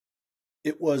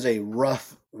It was a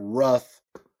rough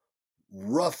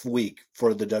week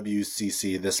for the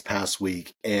WCC this past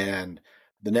week, and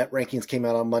the net rankings came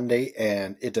out on Monday,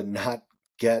 and it did not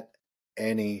get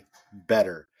any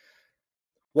better.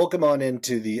 Welcome on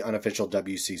into the unofficial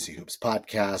WCC Hoops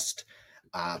podcast.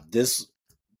 This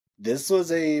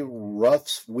was a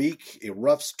rough week, a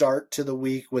rough start to the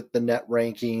week with the net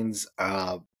rankings.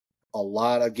 A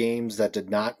lot of games that did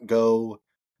not go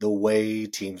the way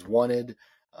teams wanted.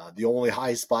 The only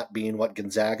high spot being what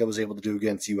Gonzaga was able to do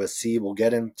against USC. We'll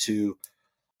get into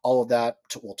all of that.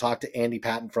 We'll talk to Andy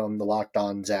Patton from the Locked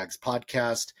On Zags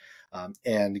podcast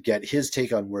and get his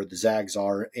take on where the Zags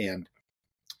are and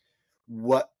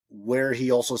where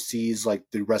he also sees like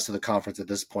the rest of the conference at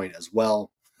this point as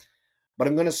well. But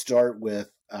I'm going to start with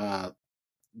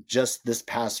just this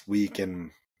past week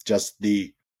and just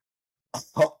the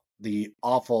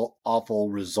awful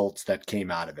results that came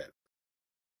out of it.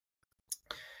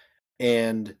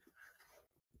 And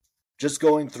just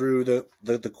going through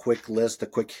the quick list, the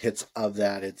quick hits of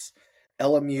that, it's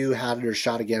LMU had their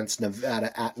shot against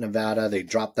Nevada at Nevada. They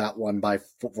dropped that one by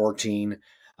 14.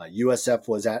 USF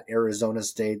was at Arizona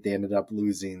State. They ended up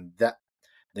losing that.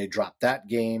 They dropped that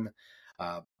game.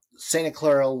 Santa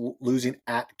Clara losing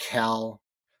at Cal.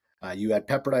 You had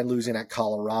Pepperdine losing at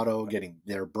Colorado, getting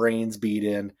their brains beat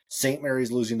in. St.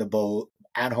 Mary's losing the boat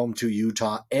at home to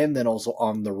Utah, and then also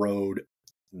on the road,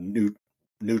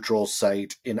 neutral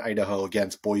site in Idaho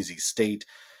against Boise State.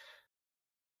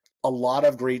 A lot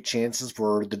of great chances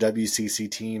for the WCC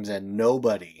teams, and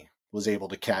nobody was able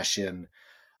to cash in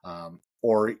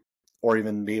or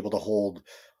even be able to hold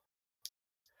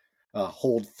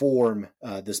form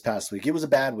this past week. It was a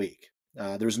bad week.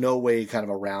 There's no way kind of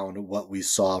around what we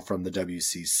saw from the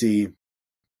WCC.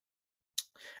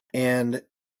 And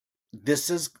this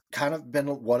has kind of been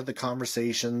one of the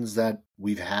conversations that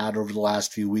we've had over the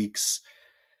last few weeks.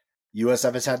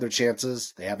 USF has had their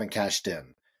chances. They haven't cashed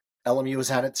in. LMU has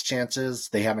had its chances.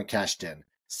 They haven't cashed in.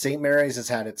 St. Mary's has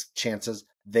had its chances.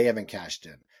 They haven't cashed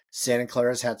in. Santa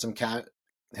Clara's had some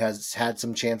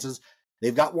chances.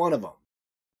 They've got one of them.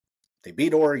 They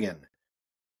beat Oregon.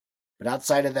 But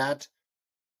outside of that,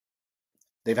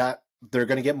 they're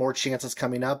going to get more chances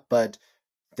coming up, but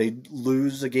they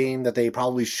lose a game that they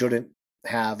probably shouldn't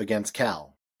have against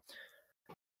Cal.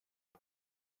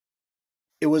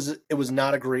 It was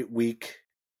not a great week.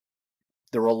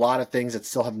 There were a lot of things that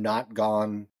still have not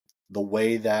gone the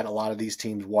way that a lot of these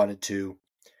teams wanted to.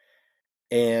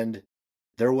 And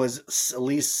there was at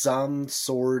least some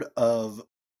sort of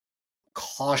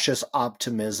cautious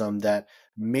optimism that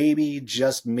maybe,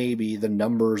 just maybe, the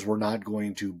numbers were not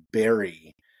going to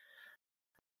bury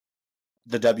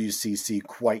the WCC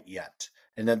quite yet,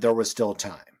 and that there was still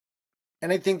time.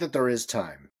 And I think that there is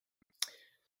time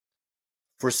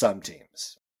for some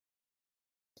teams.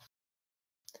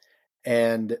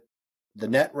 And the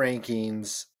net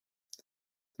rankings,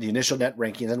 the initial net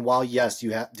rankings, and while yes,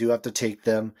 you do have to take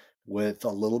them with a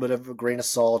little bit of a grain of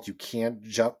salt, you can't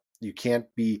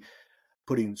be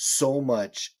putting so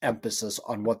much emphasis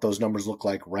on what those numbers look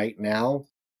like right now,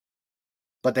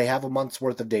 but they have a month's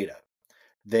worth of data.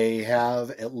 They have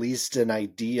at least an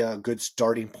idea, a good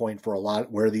starting point for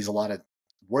where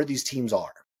these teams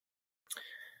are.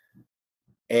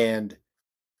 And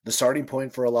the starting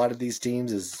point for a lot of these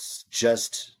teams is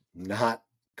just not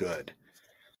good.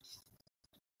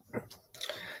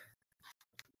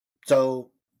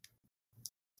 So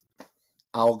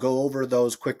I'll go over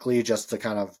those quickly just to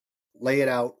kind of lay it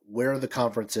out where the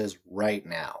conference is right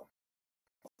now.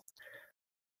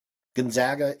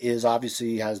 Gonzaga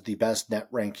obviously has the best net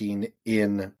ranking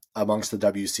in amongst the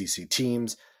WCC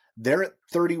teams. They're at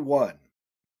 31,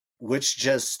 which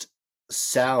just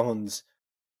sounds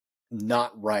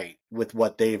not right with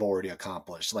what they've already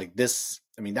accomplished. Like this,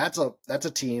 I mean, that's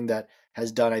a team that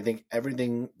has done, I think,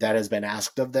 everything that has been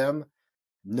asked of them.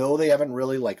 No, they haven't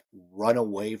really like run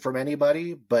away from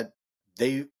anybody, but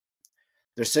they're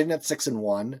sitting at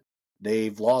 6-1.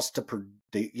 They've lost to Purdue.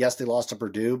 They lost to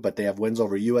Purdue, but they have wins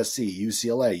over USC,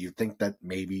 UCLA. You'd think that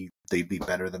maybe they'd be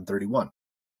better than 31.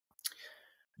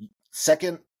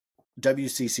 Second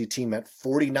WCC team at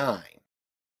 49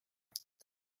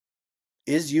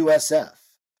 is USF.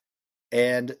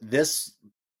 And this,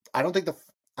 I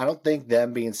don't think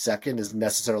them being second is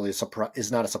necessarily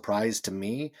is not a surprise to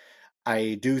me.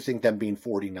 I do think them being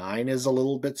 49 is a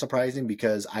little bit surprising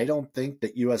because I don't think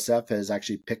that USF has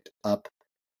actually picked up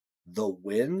the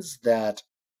wins that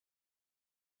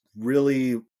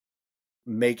really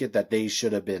make it that they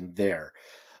should have been there.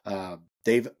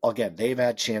 They've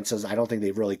had chances. I don't think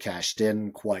they've really cashed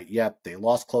in quite yet. They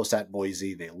lost close at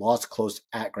Boise. They lost close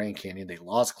at Grand Canyon. They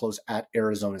lost close at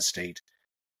Arizona State.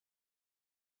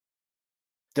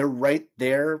 they're right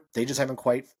there. They just haven't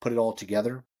quite put it all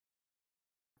together.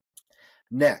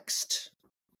 Next,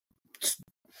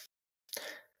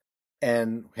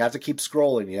 and we have to keep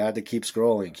scrolling. You have to keep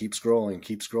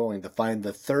scrolling to find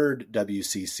the third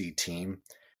WCC team.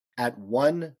 At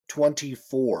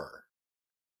 124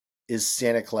 is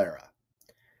Santa Clara.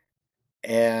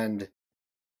 And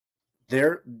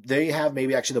they have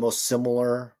maybe actually the most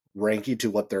similar ranking to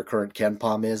what their current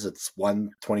KenPom is. It's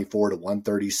 124 to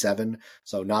 137,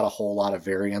 so not a whole lot of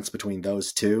variance between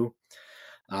those two.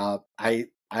 I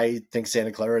think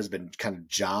Santa Clara has been kind of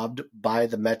jobbed by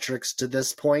the metrics to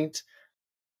this point.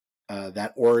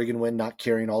 That Oregon win not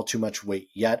carrying all too much weight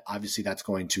yet. Obviously, that's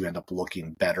going to end up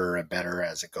looking better and better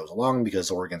as it goes along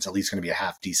because Oregon's at least going to be a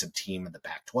half-decent team in the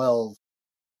Pac-12.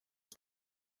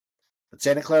 But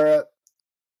Santa Clara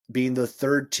being the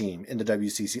third team in the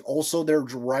WCC. Also, they're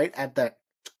right at that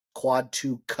quad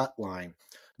 2 cut line,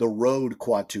 the road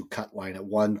quad 2 cut line at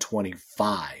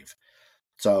 125.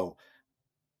 So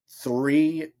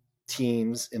 3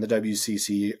 teams in the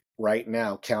WCC right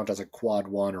now count as a quad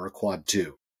 1 or a quad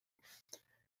 2.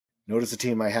 Notice a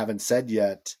team I haven't said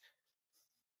yet.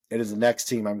 It is the next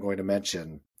team I'm going to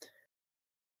mention.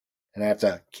 And I have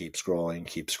to keep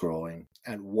scrolling.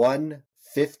 At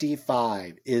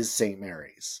 155 is St.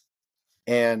 Mary's.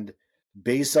 And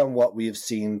based on what we have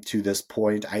seen to this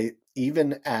point,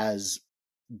 even as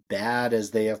bad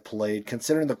as they have played,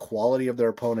 considering the quality of their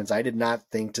opponents, I did not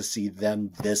think to see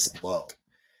them this low.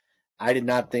 I did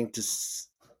not think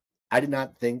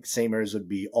St. Mary's would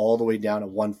be all the way down at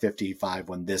 155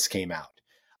 when this came out.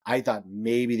 I thought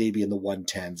maybe they'd be in the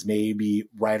 110s, maybe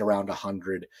right around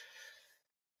 100.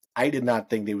 I did not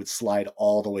think they would slide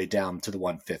all the way down to the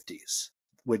 150s.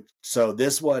 So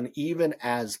this one, even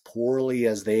as poorly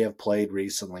as they have played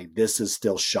recently, this is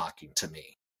still shocking to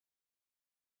me.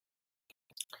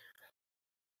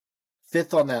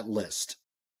 Fifth on that list,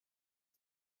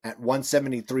 at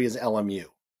 173 is LMU.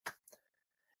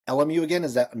 LMU, again,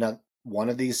 is that one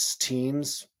of these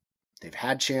teams. They've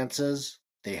had chances.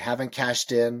 They haven't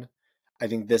cashed in. I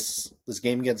think this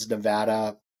game against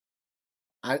Nevada,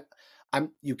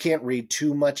 you can't read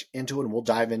too much into it, and we'll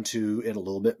dive into it a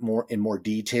little bit more in more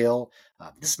detail.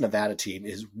 This Nevada team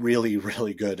is really,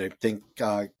 really good. I think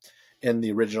in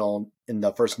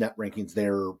the first net rankings,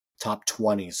 they're top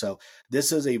 20. So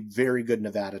this is a very good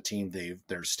Nevada team.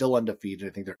 They're still undefeated.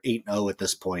 I think they're 8-0 at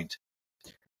this point.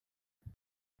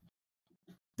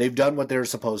 They've done what they're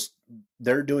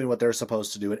doing what they're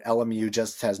supposed to do, and LMU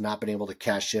just has not been able to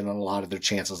cash in on a lot of their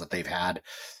chances that they've had.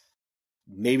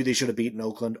 Maybe they should have beaten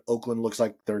Oakland. Oakland looks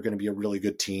like they're going to be a really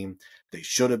good team. They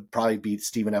should have probably beat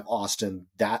Stephen F. Austin.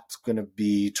 That's going to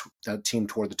be a team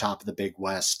toward the top of the Big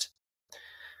West.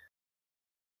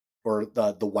 Or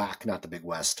the WAC, not the Big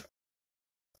West.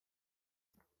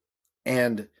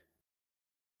 And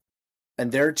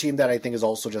they're a team that I think has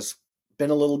also just been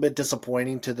a little bit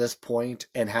disappointing to this point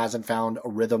and hasn't found a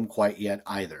rhythm quite yet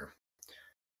either.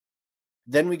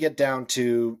 Then we get down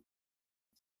to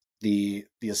the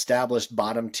established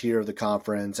bottom tier of the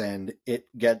conference, and it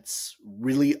gets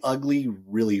really ugly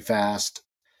really fast.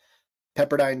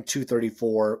 Pepperdine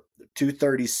 234,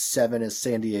 237 is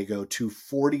San Diego,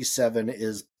 247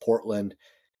 is Portland,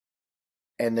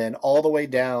 and then all the way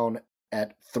down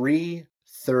at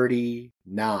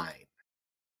 339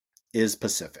 is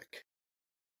Pacific.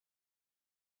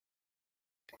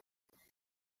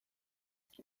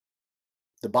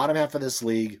 The bottom half of this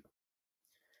league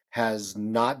has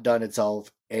not done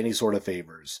itself any sort of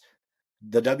favors.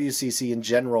 The WCC in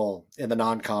general in the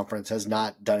non-conference has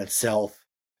not done itself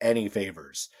any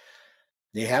favors.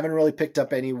 They haven't really picked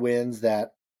up any wins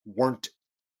that weren't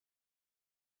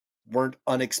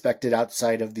unexpected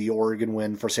outside of the Oregon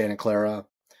win for Santa Clara.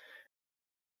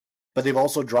 But they've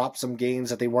also dropped some games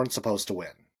that they weren't supposed to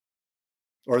win.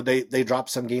 Or they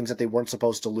dropped some games that they weren't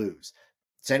supposed to lose.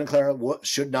 Santa Clara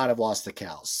should not have lost to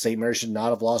Cal. St. Mary should not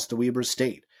have lost to Weber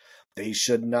State. They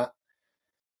should not.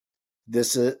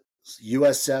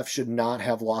 USF should not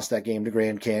have lost that game to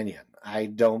Grand Canyon. I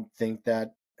don't think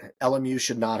that LMU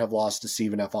should not have lost to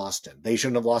Stephen F. Austin. They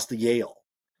shouldn't have lost to Yale.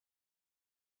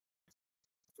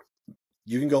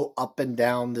 You can go up and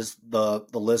down the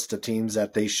list of teams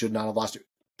that they should not have lost to.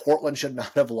 Portland should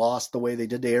not have lost the way they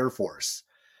did to Air Force.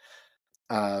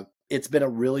 It's been a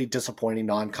really disappointing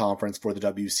non-conference for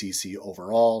the WCC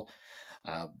overall.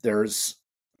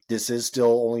 This is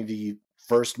still only the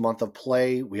first month of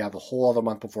play. We have a whole other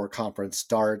month before conference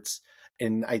starts.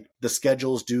 And the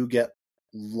schedules do get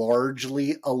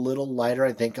largely a little lighter.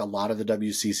 I think a lot of the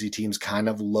WCC teams kind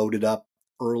of loaded up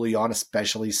early on,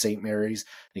 especially St. Mary's.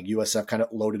 I think USF kind of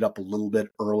loaded up a little bit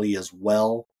early as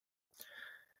well.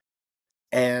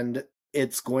 And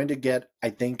it's going to get, I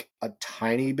think, a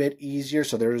tiny bit easier.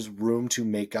 So there's room to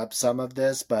make up some of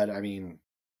this. But I mean,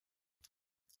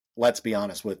 let's be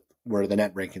honest with where the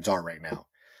net rankings are right now.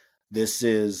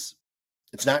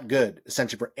 It's not good,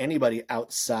 essentially, for anybody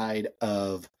outside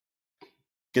of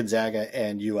Gonzaga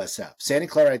and USF. Santa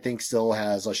Clara, I think, still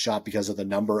has a shot because of the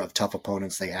number of tough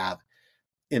opponents they have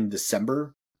in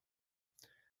December.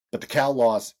 But the Cal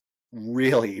loss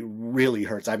really, really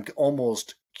hurts.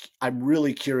 I'm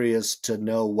really curious to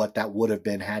know what that would have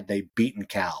been had they beaten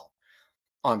Cal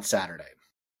on Saturday.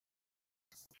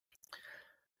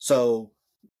 So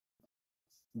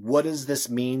what does this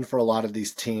mean for a lot of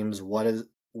these teams?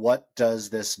 What does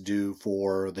this do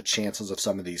for the chances of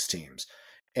some of these teams?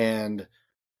 And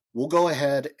we'll go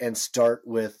ahead and start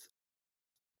with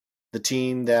the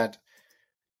team that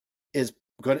is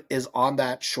on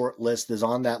that short list, is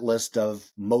on that list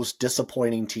of most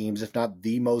disappointing teams, if not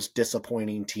the most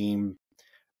disappointing team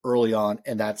early on,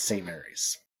 and that's St.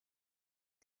 Mary's.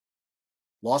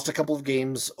 Lost a couple of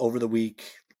games over the week.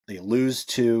 They lose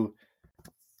to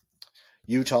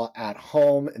Utah at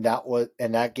home, and that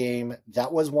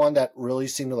was one that really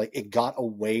seemed like it got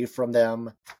away from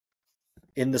them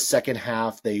in the second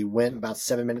half. They went about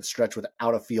 7-minute stretch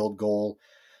without a field goal.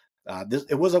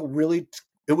 It was a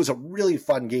really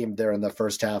fun game there in the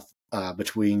first half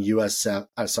between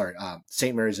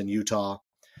St. Mary's and Utah.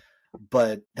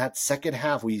 But that second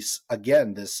half, this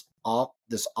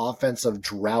offensive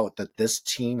drought that this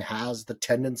team has the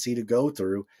tendency to go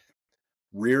through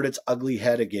reared its ugly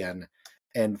head again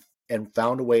and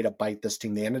found a way to bite this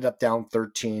team. They ended up down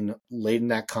 13 late in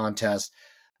that contest.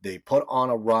 They put on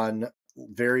a run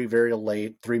very, very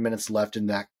late, 3 minutes left in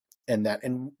that,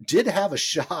 and did have a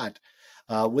shot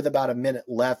with about a minute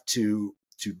left to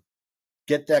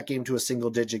get that game to a single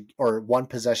digit or one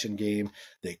possession game.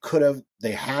 They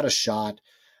had a shot,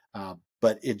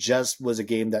 but it just was a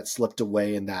game that slipped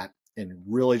away and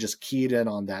really just keyed in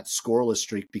on that scoreless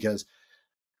streak, because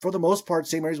for the most part,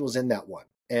 St. Mary's was in that one,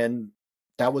 and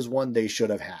that was one they should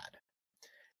have had.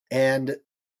 And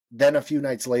then a few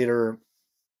nights later,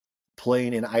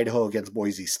 playing in Idaho against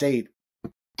Boise State,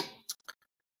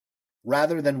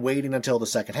 rather than waiting until the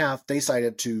second half, they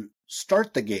decided to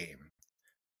start the game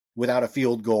without a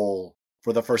field goal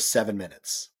for the first 7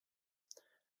 minutes.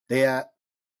 They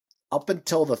up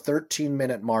until the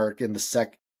 13-minute mark in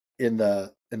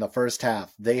the first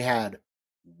half, they had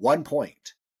 1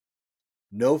 point,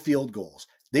 no field goals.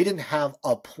 They didn't have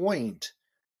a point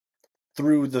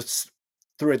through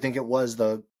I think it was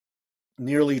the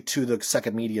nearly to the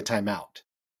second media timeout.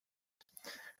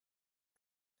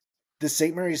 The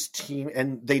St. Mary's team,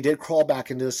 and they did crawl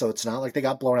back into this, so it's not like they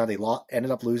got blown out. They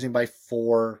ended up losing by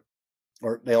 4,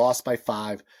 or they lost by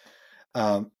 5.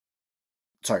 4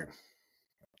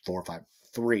 or 5.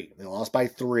 3. They lost by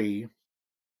 3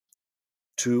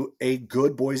 to a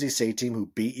good Boise State team who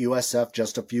beat USF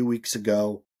just a few weeks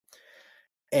ago.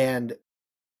 And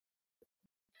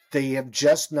they have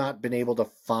just not been able to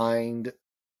find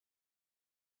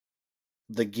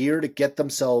the gear to get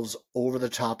themselves over the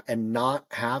top and not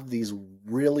have these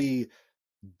really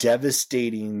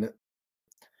devastating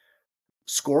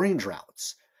scoring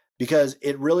droughts. Because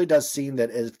it really does seem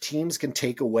that if teams can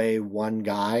take away one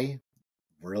guy,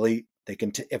 really,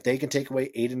 if they can take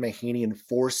away Aiden Mahaney and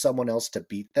force someone else to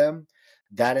beat them,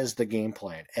 that is the game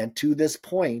plan. And to this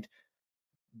point,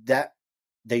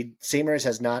 St. Mary's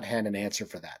has not had an answer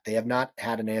for that. They have not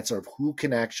had an answer of who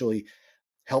can actually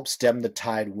help stem the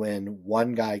tide when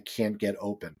one guy can't get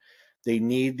open. They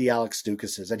need the Alex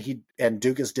Ducases, and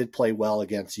Ducas did play well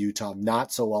against Utah,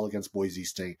 not so well against Boise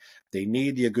State. They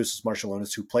need the Augustus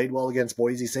Marshallonis, who played well against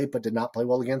Boise State but did not play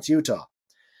well against Utah.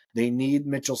 They need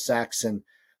Mitchell Saxon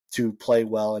to play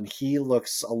well, and he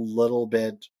looks a little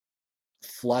bit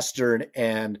flustered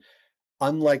and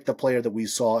unlike the player that we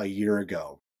saw a year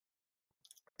ago.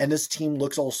 And this team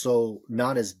looks also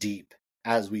not as deep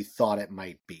as we thought it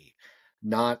might be.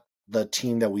 Not the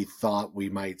team that we thought we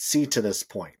might see to this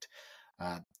point.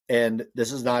 And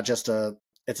this is not just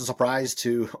it's a surprise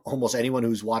to almost anyone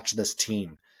who's watched this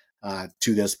team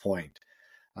to this point.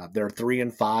 They're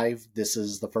 3-5. This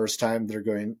is the first time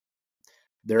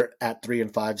they're at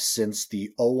 3-5 since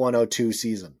the 01-02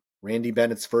 season, Randy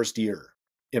Bennett's first year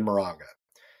in Moraga.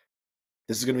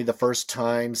 This is going to be the first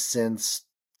time since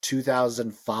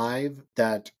 2005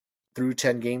 that through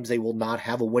 10 games they will not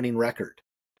have a winning record.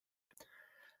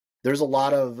 There's a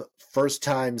lot of first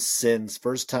time since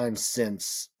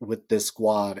with this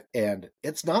squad, and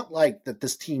it's not like that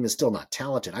this team is still not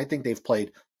talented. I think they've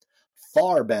played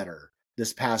far better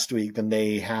this past week than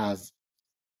they have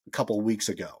a couple of weeks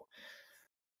ago.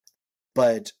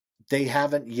 But they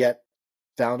haven't yet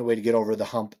found a way to get over the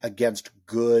hump against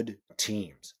good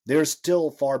teams. They're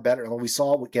still far better. And we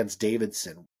saw against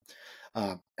Davidson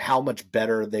how much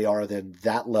better they are than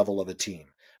that level of a team.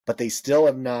 But they still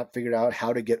have not figured out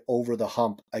how to get over the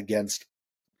hump against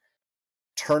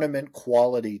tournament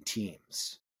quality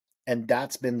teams. And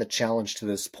that's been the challenge to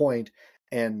this point.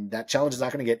 And that challenge is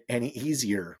not going to get any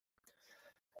easier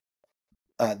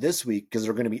this week because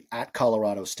they're going to be at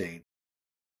Colorado State.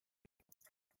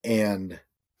 And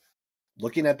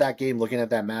looking at that game, looking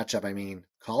at that matchup, I mean,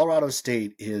 Colorado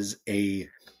State is a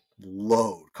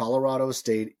load. Colorado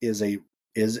State is going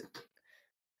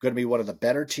to be one of the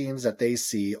better teams that they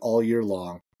see all year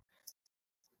long.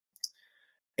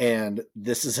 And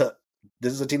this is a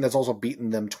team that's also beaten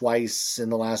them twice in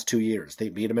the last 2 years. They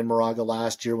beat them in Moraga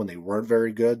last year when they weren't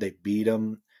very good. They beat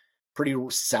them pretty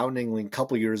soundingly a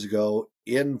couple years ago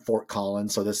in Fort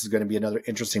Collins. So this is going to be another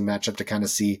interesting matchup to kind of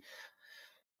see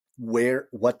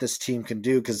what this team can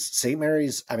do. Because St.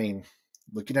 Mary's, I mean,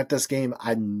 looking at this game,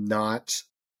 I'm not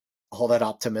all that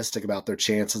optimistic about their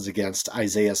chances against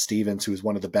Isaiah Stevens, who's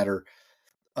one of the better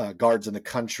guards in the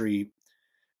country.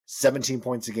 17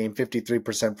 points a game,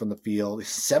 53% from the field,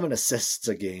 7 assists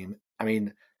a game. I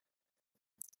mean,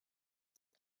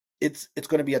 it's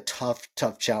going to be a tough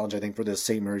challenge, I think, for this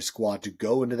St. Mary's squad to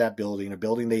go into that building, a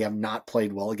building they have not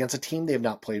played well against, a team they have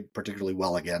not played particularly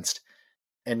well against,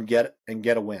 and get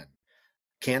a win.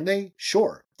 Can they?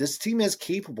 Sure. This team is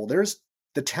capable.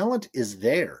 The talent is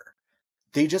there.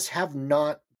 They just have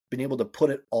not been able to put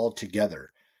it all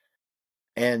together.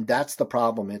 And that's the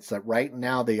problem. It's that right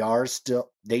now they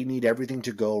need everything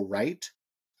to go right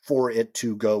for it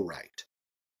to go right.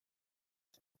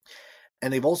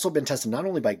 And they've also been tested not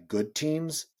only by good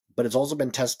teams, but it's also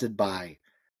been tested by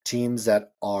teams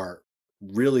that are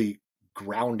really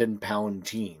ground and pound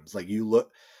teams. Like you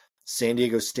look, San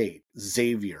Diego State,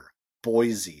 Xavier,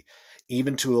 Boise,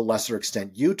 even to a lesser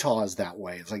extent, Utah is that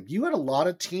way. It's like you had a lot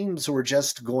of teams who were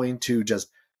just going to just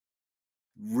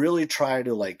really try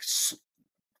to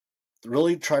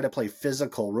play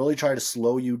physical, really try to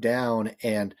slow you down.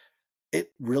 And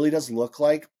it really does look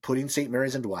like putting St.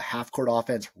 Mary's into a half-court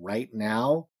offense right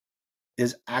now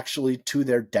is actually to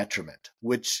their detriment,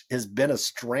 which has been a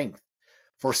strength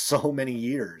for so many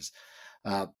years.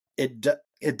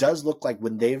 It does look like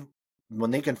when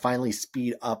they can finally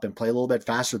speed up and play a little bit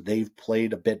faster, they've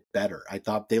played a bit better. I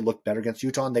thought they looked better against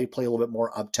Utah, and they play a little bit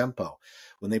more up-tempo.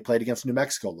 When they played against New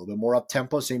Mexico, a little bit more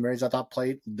up-tempo. St. Mary's, I thought,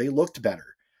 they looked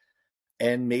better.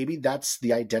 And maybe that's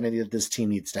the identity that this team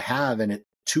needs to have, and it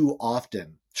too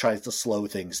often tries to slow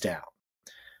things down.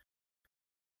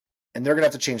 And they're going to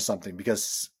have to change something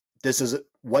because this is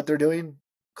what they're doing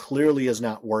clearly is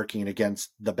not working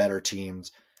against the better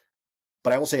teams.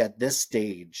 But I will say at this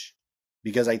stage,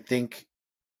 because I think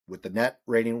with the net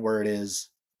rating where it is,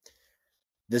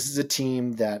 this is a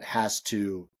team that has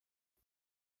to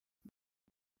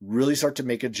really start to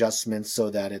make adjustments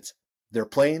so that they're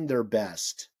playing their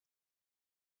best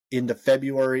into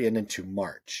February and into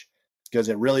March, because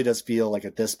it really does feel like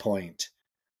at this point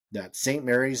that St.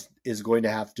 Mary's is going to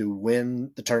have to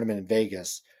win the tournament in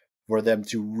Vegas for them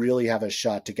to really have a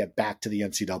shot to get back to the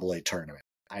NCAA tournament.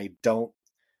 I don't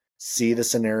see the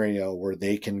scenario where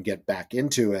they can get back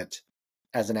into it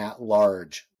as an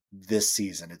at-large this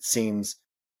season. It seems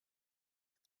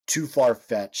too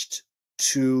far-fetched,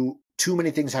 too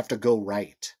many things have to go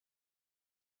right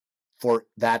for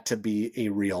that to be a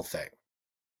real thing.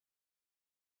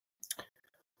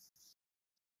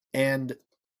 And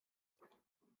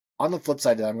on the flip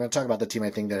side of that, I'm going to talk about the team I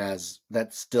think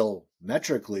that still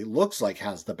metrically looks like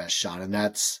has the best shot, and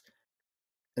that's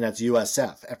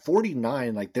USF. At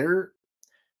 49, like they're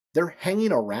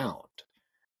hanging around,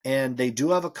 and they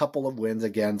do have a couple of wins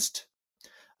against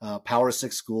Power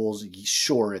 6 schools.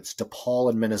 Sure, it's DePaul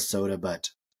and Minnesota,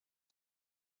 but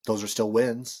those are still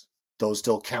wins. Those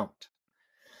still count.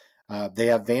 They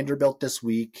have Vanderbilt this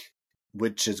week,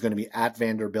 which is going to be at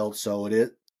Vanderbilt, so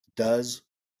it does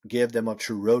give them a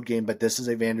true road game, but this is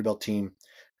a Vanderbilt team,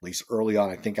 at least early on.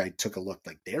 I think I took a look,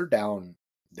 like they're down.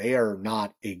 They are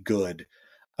not a good,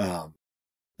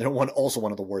 they're also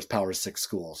one of the worst Power 6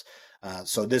 schools.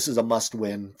 So this is a must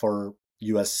win for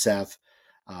USF.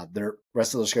 Their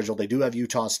rest of the schedule, they do have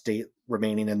Utah State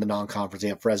remaining in the non-conference. They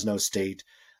have Fresno State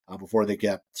before they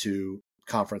get to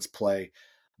conference play.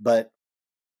 But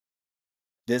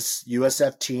this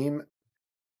USF team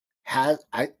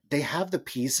they have the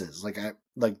pieces. Like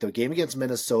the game against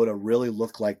Minnesota really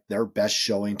looked like their best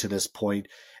showing to this point.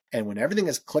 And when everything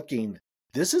is clicking,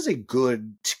 this is a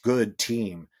good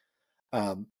team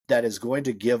that is going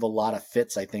to give a lot of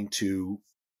fits, I think, to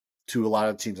a lot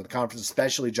of teams in the conference,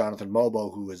 especially Jonathan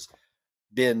Mobo, who is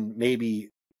been maybe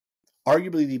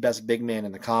arguably the best big man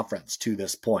in the conference to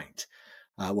this point.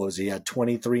 What was he? Had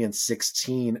 23 and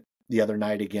 16 the other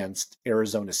night against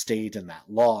Arizona State in that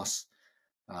loss.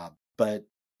 But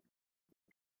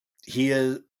he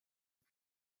is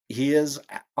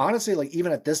honestly, like,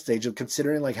 even at this stage of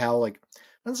considering like how, like,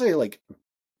 let's say like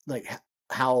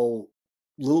how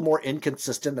a little more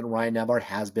inconsistent than Ryan Nembhard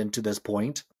has been to this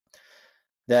point,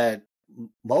 that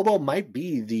Mobo might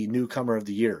be the newcomer of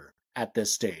the year at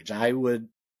this stage. I would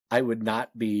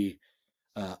not be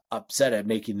upset at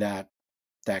making that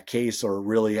case, or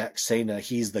really saying that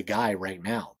he's the guy right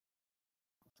now.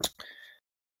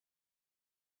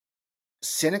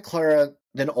 Santa Clara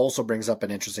then also brings up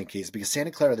an interesting case, because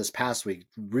Santa Clara this past week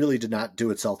really did not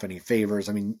do itself any favors.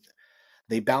 I mean,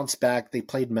 they bounced back. They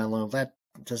played Menlo.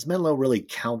 Does Menlo really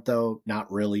count, though?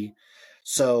 Not really.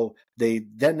 So they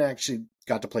then actually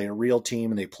got to play a real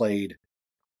team, and they played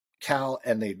Cal,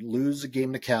 and they lose a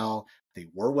game to Cal. They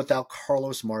were without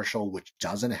Carlos Marshall, which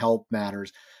doesn't help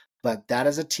matters. But that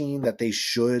is a team that they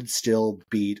should still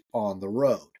beat on the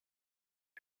road.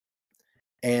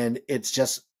 And it's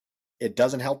just, it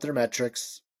doesn't help their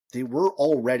metrics. They were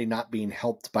already not being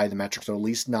helped by the metrics, or at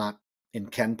least not in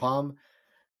KenPom.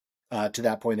 To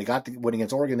that point, they got the win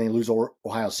against Oregon. They lose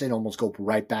Ohio State, almost go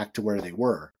right back to where they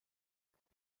were.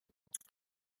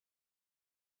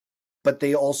 But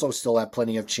they also still have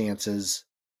plenty of chances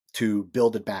to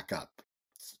build it back up.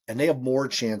 And they have more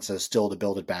chances still to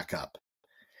build it back up.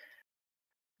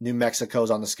 New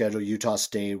Mexico's on the schedule, Utah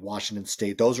State, Washington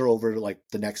State. Those are over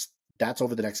that's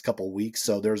over the next couple of weeks.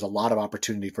 So there's a lot of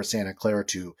opportunity for Santa Clara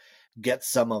to get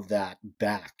some of that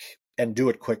back and do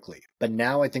it quickly. But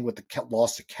now I think with the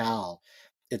loss to Cal,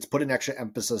 it's put an extra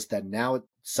emphasis that now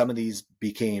some of these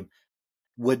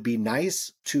would be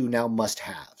nice to now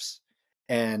must-haves.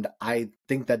 And I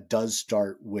think that does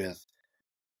start with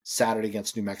Saturday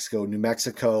against New Mexico. New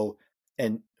Mexico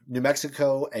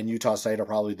and Utah State are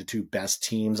probably the two best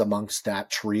teams amongst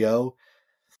that trio.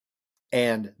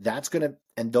 And those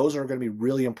are going to be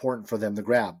really important for them to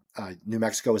grab. New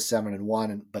Mexico is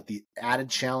 7-1, but the added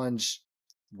challenge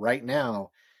right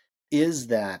now is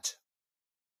that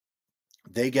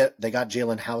they got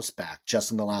Jalen House back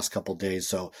just in the last couple of days.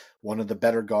 So one of the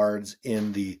better guards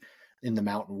in the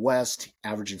Mountain West,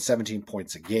 averaging 17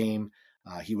 points a game.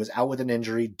 He was out with an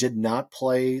injury, did not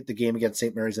play the game against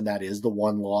St. Mary's, and that is the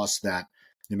one loss that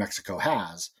New Mexico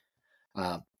has.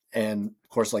 And of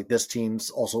course, like, this team's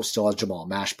also still has Jamal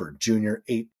Mashburn Jr.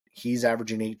 He's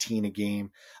averaging 18 a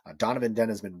game. Donovan Dent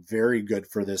has been very good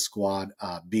for this squad,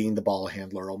 being the ball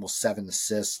handler, almost 7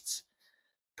 assists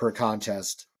per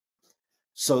contest.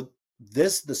 So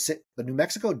the New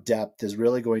Mexico depth is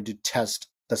really going to test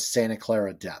the Santa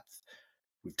Clara depth.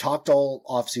 We've talked all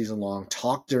offseason long,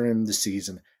 talked during the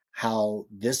season, how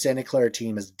this Santa Clara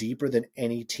team is deeper than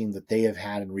any team that they have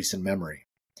had in recent memory.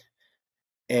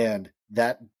 And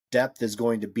that depth is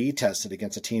going to be tested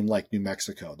against a team like New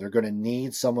Mexico. They're going to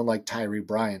need someone like Tyree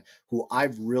Bryan, who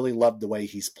I've really loved the way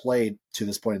he's played to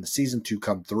this point in the season, to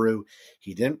come through.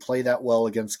 He didn't play that well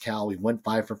against Cal. He went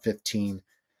 5 for 15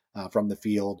 from the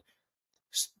field,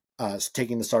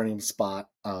 taking the starting spot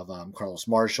of Carlos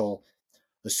Marshall.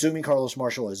 Assuming Carlos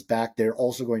Marshall is back, they're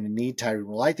also going to need Tyree.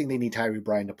 Well, I think they need Tyree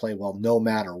Bryan to play well no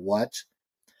matter what.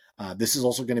 This is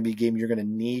also going to be a game you're going to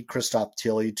need Christoph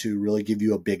Tilley to really give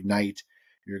you a big night.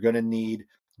 You're going to need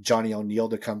Johnny O'Neal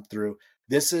to come through.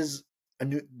 This is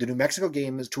the New Mexico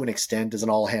game, is to an extent is an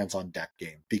all hands on deck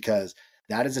game, because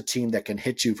that is a team that can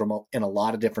hit you in a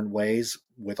lot of different ways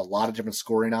with a lot of different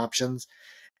scoring options,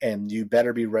 and you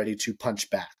better be ready to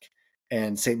punch back.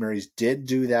 And St. Mary's did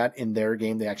do that in their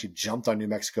game. They actually jumped on New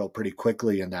Mexico pretty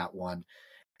quickly in that one.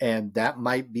 And that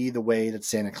might be the way that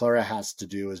Santa Clara has to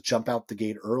do, is jump out the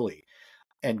gate early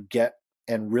and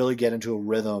really get into a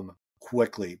rhythm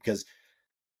quickly. Because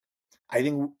I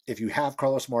think if you have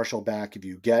Carlos Marshall back, if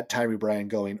you get Tyree Bryan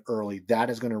going early, that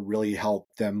is going to really help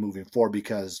them moving forward.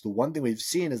 Because the one thing we've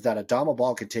seen is that Adama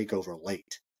Ball can take over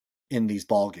late in these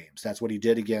ball games. That's what he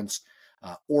did against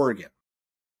Oregon.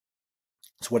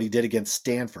 It's what he did against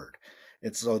Stanford.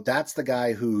 So that's the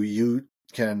guy who you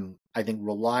can, I think,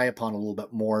 rely upon a little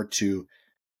bit more to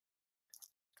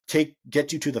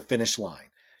get you to the finish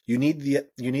line. You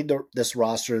need this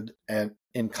roster and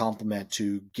in complement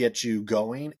to get you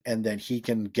going, and then he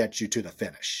can get you to the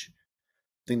finish.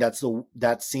 I think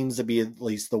that seems to be at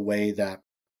least the way that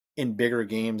in bigger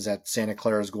games that Santa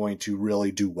Clara is going to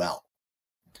really do well.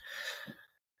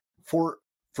 For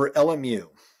LMU,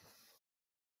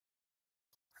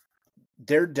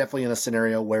 they're definitely in a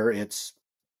scenario where it's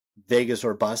Vegas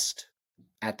or bust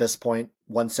at this point.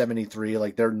 173,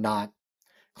 like, they're not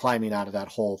climbing out of that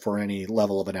hole for any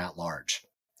level of an at-large.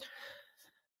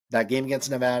 That game against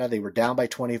Nevada, they were down by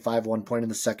 25, 1 point in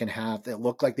the second half. It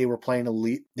looked like they were playing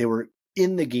elite. They were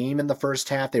in the game in the first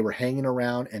half. They were hanging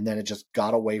around, and then it just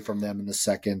got away from them in the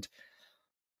second.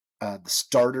 The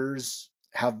starters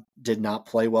did not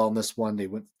play well in this one. They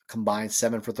went combined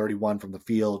 7 for 31 from the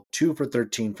field, 2 for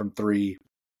 13 from 3.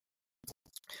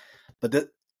 But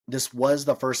this was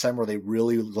the first time where they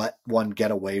really let one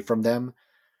get away from them.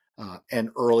 And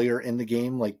earlier in the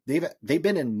game, like they've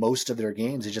been in most of their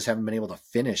games, they just haven't been able to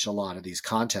finish a lot of these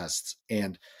contests.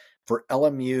 And for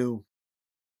LMU,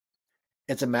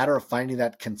 it's a matter of finding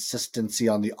that consistency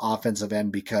on the offensive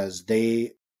end because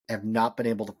they have not been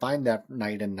able to find that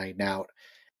night in, night out.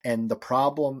 And the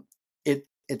problem,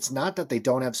 it's not that they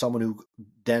don't have someone who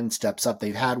then steps up.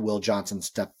 They've had Will Johnson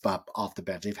step up off the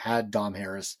bench. They've had Dom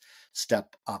Harris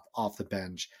step up off the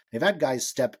bench. They've had guys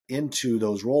step into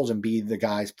those roles and be the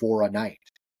guys for a night.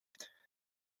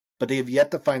 But they have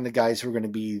yet to find the guys who are going to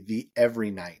be the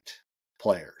every night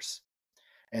players.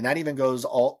 And that even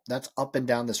that's up and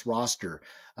down this roster.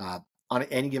 On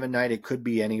any given night, it could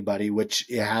be anybody, which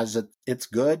it's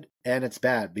good and it's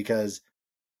bad because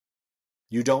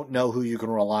you don't know who you can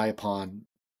rely upon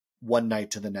one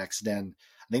night to the next. And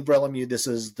I think for LMU, this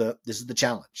is the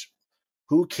challenge.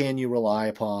 Who can you rely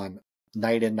upon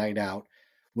night in, night out?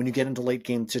 When you get into late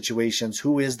game situations,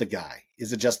 who is the guy?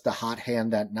 Is it just the hot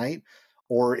hand that night?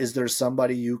 Or is there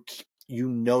somebody you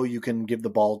can give the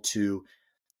ball to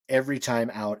every time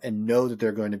out and know that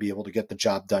they're going to be able to get the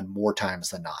job done more times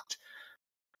than not?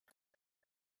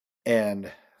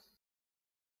 And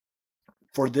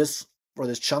for this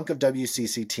chunk of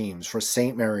WCC teams, for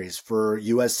St. Mary's, for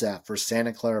USF, for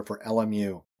Santa Clara, for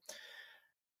LMU,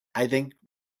 I think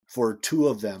for two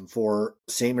of them, for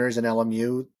St. Mary's and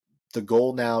LMU, the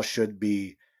goal now should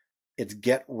be it's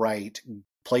get right,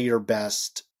 play your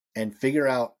best, and figure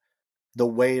out the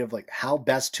way of like how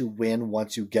best to win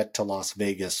once you get to Las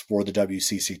Vegas for the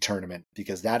WCC tournament,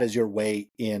 because that is your way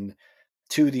in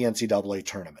to the NCAA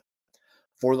tournament.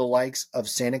 For the likes of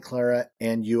Santa Clara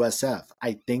and USF,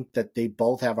 I think that they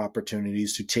both have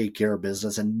opportunities to take care of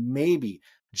business and maybe,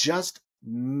 just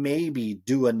maybe,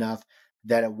 do enough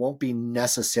that it won't be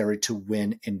necessary to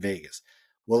win in Vegas.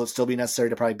 Will it still be necessary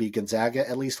to probably beat Gonzaga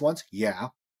at least once? Yeah.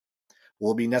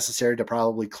 Will it be necessary to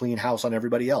probably clean house on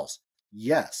everybody else?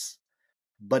 Yes.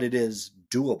 But it is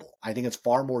doable. I think it's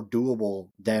far more doable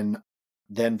than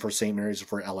for St. Mary's or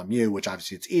for LMU, which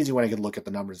obviously it's easy when I can look at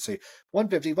the numbers and say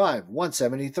 155,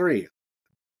 173,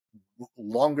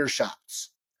 longer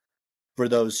shots for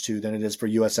those two than it is for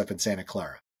USF and Santa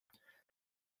Clara.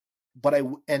 But I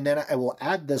will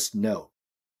add this note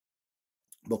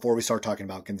before we start talking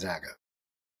about Gonzaga,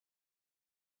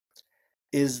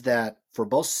 is that for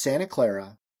both Santa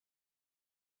Clara,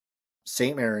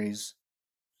 St. Mary's,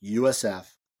 USF,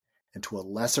 and to a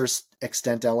lesser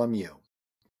extent LMU,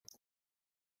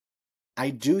 I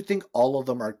do think all of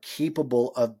them are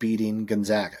capable of beating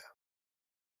Gonzaga.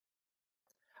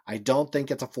 I don't think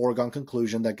it's a foregone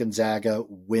conclusion that Gonzaga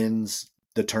wins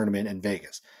the tournament in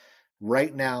Vegas.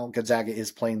 Right now, Gonzaga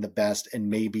is playing the best and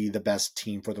maybe the best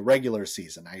team for the regular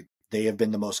season. They have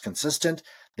been the most consistent,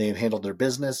 they have handled their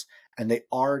business, and they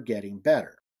are getting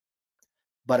better.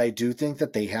 But I do think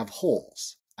that they have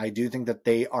holes. I do think that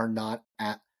they are not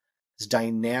as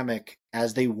dynamic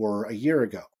as they were a year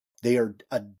ago. They are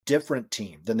a different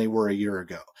team than they were a year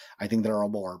ago. I think they're a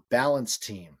more balanced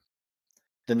team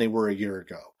than they were a year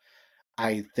ago.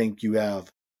 I think you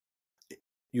have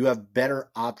better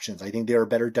options. I think they are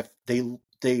better.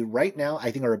 They right now,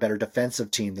 I think, are a better defensive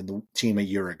team than the team a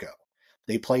year ago.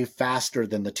 They play faster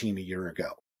than the team a year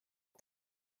ago.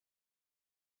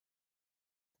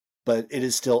 But it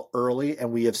is still early,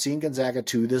 and we have seen Gonzaga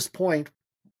to this point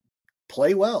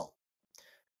play well.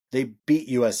 They beat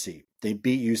USC. They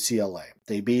beat UCLA.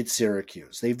 They beat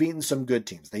Syracuse. They've beaten some good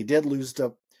teams. They did lose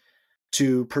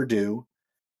to Purdue,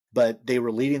 but they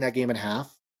were leading that game at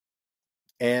half,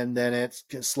 and then it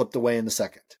slipped away in the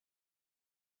second.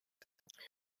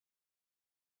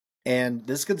 And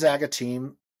this Gonzaga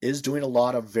team is doing a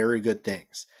lot of very good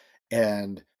things.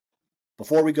 And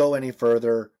before we go any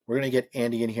further, we're going to get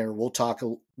Andy in here. We'll talk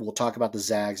about the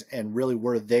Zags and really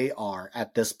where they are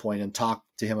at this point, and talk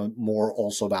to him more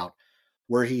also about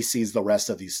where he sees the rest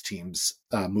of these teams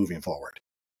moving forward.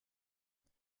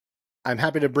 I'm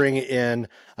happy to bring in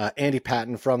Andy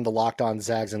Patton from the Locked On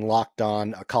Zags and Locked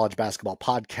On College Basketball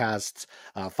podcasts.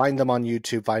 Find them on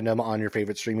YouTube. Find them on your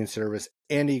favorite streaming service.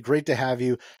 Andy, great to have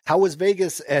you. How was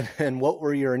Vegas, and what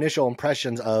were your initial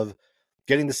impressions of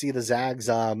getting to see the Zags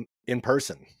in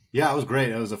person? Yeah, it was great.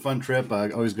 It was a fun trip.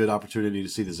 Always good opportunity to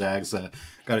see the Zags.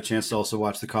 Got a chance to also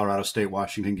watch the Colorado State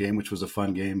Washington game, which was a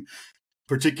fun game,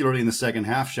 particularly in the second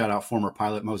half. Shout out former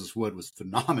pilot Moses Wood was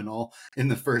phenomenal in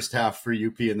the first half for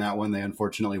UP in that one. They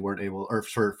unfortunately weren't able, or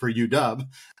for UW,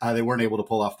 they weren't able to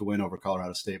pull off the win over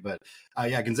Colorado State. But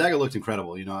yeah, Gonzaga looked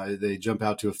incredible. They jump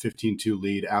out to a 15-2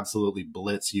 lead, absolutely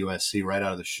blitz USC right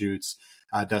out of the chutes.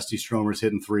 Dusty Stromer's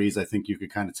hitting threes. I think you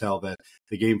could kind of tell that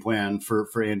the game plan for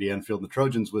Andy Enfield and the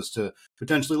Trojans was to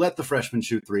potentially let the freshmen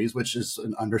shoot threes, which is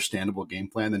an understandable game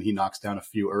plan. Then he knocks down a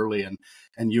few early, and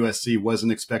USC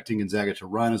wasn't expecting Gonzaga to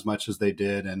run as much as they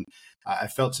did. And I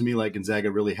felt to me like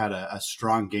Gonzaga really had a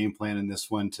strong game plan in this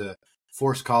one to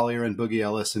force Collier and Boogie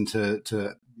Ellis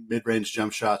into mid-range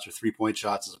jump shots or three-point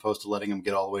shots as opposed to letting them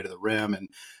get all the way to the rim and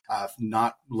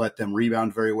not let them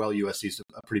rebound very well. USC's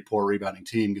a pretty poor rebounding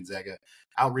team. Gonzaga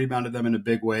out-rebounded them in a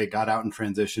big way, got out in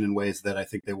transition in ways that I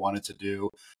think they wanted to do.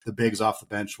 The bigs off the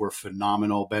bench were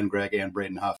phenomenal. Ben Gregg and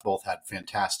Braden Huff both had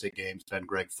fantastic games. Ben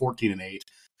Gregg, 14 and 8,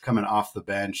 coming off the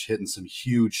bench, hitting some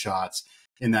huge shots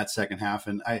in that second half.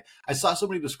 And I saw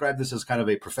somebody describe this as kind of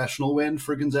a professional win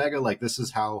for Gonzaga. Like, this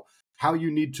is how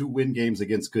you need to win games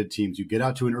against good teams. You get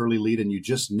out to an early lead and you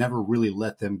just never really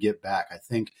let them get back. I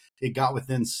think it got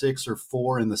within 6 or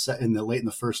 4 in the late in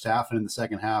the first half, and in the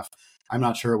second half, I'm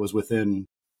not sure it was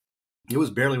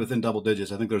barely within double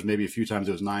digits. I think there was maybe a few times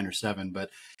it was 9 or 7, but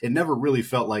it never really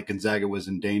felt like Gonzaga was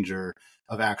in danger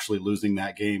of actually losing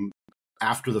that game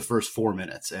after the first 4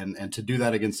 minutes. And to do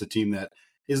that against a team that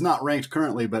is not ranked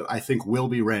currently, but I think will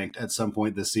be ranked at some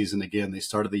point this season again. They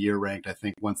started the year ranked. I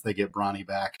think once they get Bronny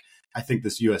back, I think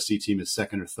this USC team is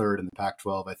second or third in the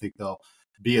Pac-12. I think they'll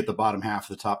be at the bottom half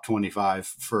of the top 25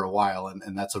 for a while,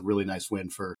 and that's a really nice win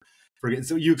for.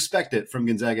 So you expect it from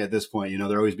Gonzaga at this point.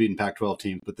 They're always beating Pac-12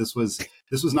 teams, but this was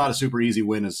not a super easy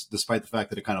win, despite the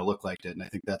fact that it kind of looked like it. And I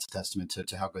think that's a testament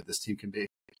to how good this team can be.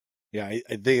 Yeah, I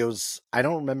think it was. I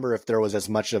don't remember if there was as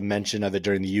much of mention of it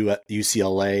during the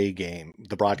UCLA game,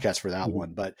 the broadcast for that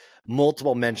one, but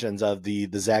multiple mentions of the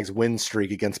Zags win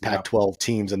streak against Pac-12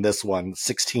 teams, and this one,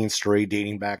 16 straight,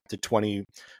 dating back to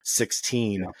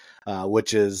 2016,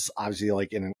 which is obviously like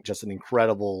just an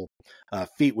incredible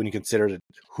feat when you consider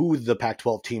who the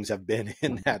Pac-12 teams have been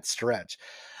in that stretch.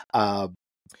 I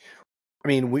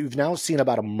mean, we've now seen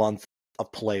about a month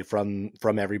of play from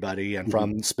everybody and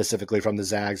from specifically from the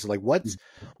Zags. Like what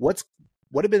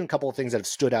have been a couple of things that have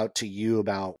stood out to you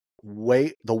about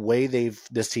the way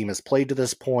this team has played to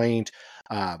this point?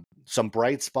 Some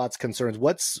bright spots, concerns.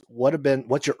 What's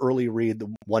your early read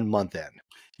 1 month in?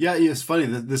 Yeah, it's funny.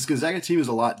 This Gonzaga team is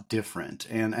a lot different,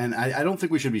 and I don't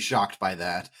think we should be shocked by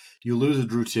that. You lose a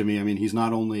Drew Timme. I mean, he's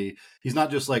not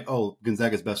just like, oh,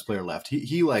 Gonzaga's best player left.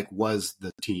 He like was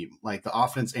the team. Like, the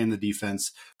offense and the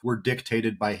defense were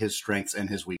dictated by his strengths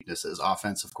and his weaknesses.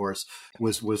 Offense, of course,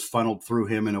 was funneled through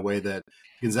him in a way that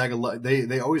Gonzaga,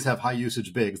 they always have high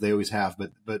usage bigs. They always have,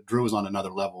 but Drew was on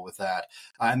another level with that.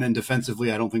 And then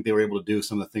defensively, I don't think they were able to do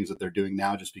some of the things that they're doing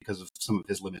now just because of some of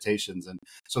his limitations. And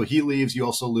so he leaves. You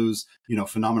also lose,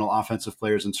 phenomenal offensive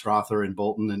players in Strother and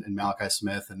Bolton and Malachi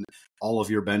Smith, and all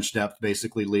of your bench depth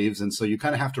basically leaves. And so you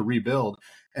kind of have to rebuild.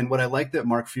 And what I like that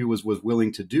Mark Few was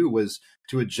willing to do was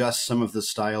to adjust some of the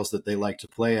styles that they like to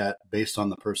play at based on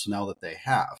the personnel that they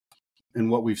have. And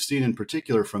what we've seen in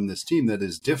particular from this team that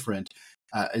is different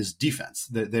is defense.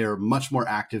 They are much more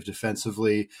active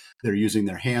defensively. They're using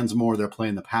their hands more. They're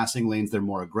playing the passing lanes. They're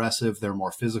more aggressive. They're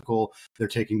more physical. They're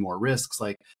taking more risks.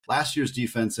 Like last year's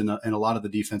defense and a lot of the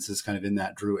defenses kind of in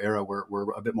that Drew era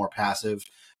were a bit more passive.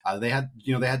 They had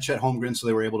Chet Holmgren, so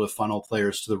they were able to funnel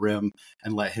players to the rim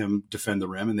and let him defend the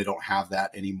rim, and they don't have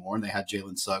that anymore. And they had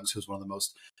Jalen Suggs, who's one of the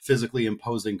most physically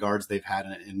imposing guards they've had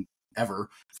in ever,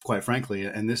 quite frankly.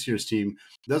 And this year's team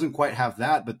doesn't quite have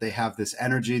that, but they have this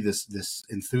energy, this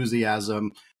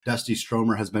enthusiasm. Dusty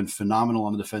Stromer has been phenomenal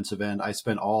on the defensive end. I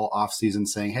spent all offseason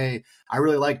saying, hey, I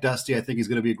really like Dusty. I think he's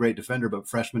going to be a great defender, but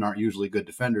freshmen aren't usually good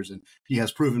defenders. And he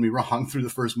has proven me wrong through the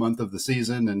first month of the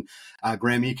season. And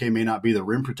Graham Ike may not be the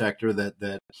rim protector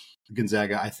that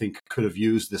Gonzaga, I think, could have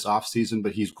used this offseason,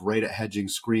 but he's great at hedging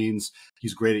screens.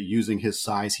 He's great at using his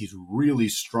size. He's really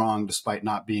strong despite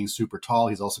not being super tall.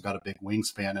 He's also got a big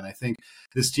wingspan. And I think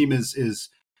this team is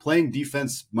playing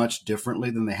defense much differently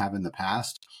than they have in the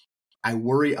past. I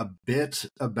worry a bit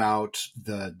about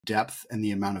the depth and the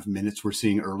amount of minutes we're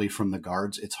seeing early from the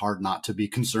guards. It's hard not to be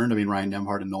concerned. I mean, Ryan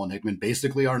Nembhard and Nolan Hickman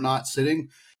basically are not sitting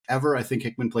ever. I think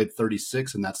Hickman played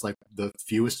 36, and that's like the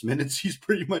fewest minutes he's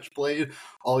pretty much played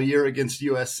all year against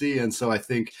USC. And so I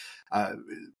think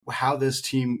how this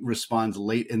team responds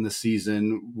late in the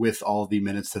season with all the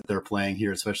minutes that they're playing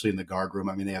here, especially in the guard room.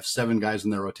 I mean, they have 7 guys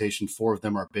in their rotation. 4 of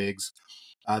them are bigs.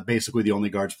 Basically, the only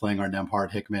guards playing are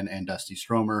Nemhard, Hickman, and Dusty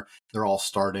Stromer. They're all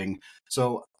starting.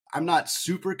 So I'm not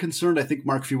super concerned. I think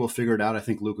Mark Few will figure it out. I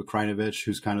think Luka Krinovich,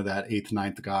 who's kind of that 8th,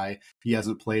 9th guy, he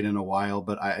hasn't played in a while,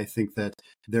 but I think that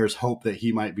there's hope that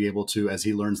he might be able to, as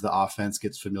he learns the offense,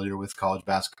 gets familiar with college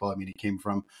basketball. I mean, he came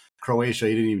from Croatia.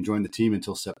 He didn't even join the team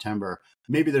until September.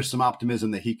 Maybe there's some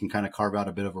optimism that he can kind of carve out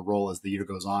a bit of a role as the year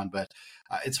goes on, but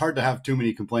it's hard to have too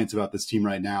many complaints about this team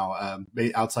right now.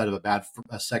 Outside of a bad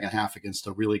second half against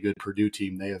a really good Purdue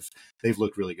team, they've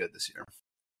looked really good this year.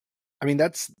 I mean,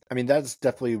 that's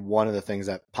definitely one of the things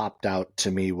that popped out to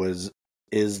me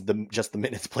is the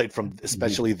minutes played from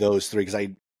especially those three, because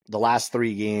the last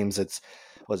 3 games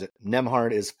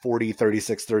Nemhard is 40,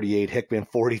 36, 38, Hickman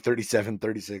 40, 37,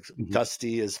 36,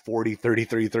 Dusty is 40,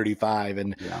 33, 35,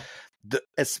 and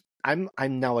I'm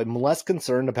less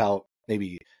concerned about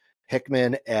maybe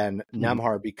Hickman and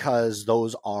Nemhard because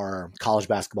those are college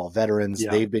basketball veterans.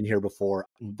 They've been here before.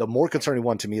 The more concerning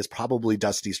one to me is probably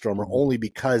Dusty Stromer, only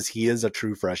because he is a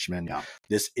true freshman.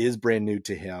 This is brand new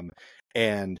to him.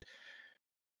 And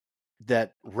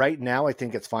that right now I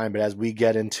think it's fine, but as we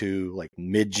get into like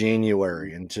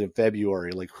mid-January into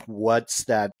February, like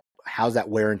how's that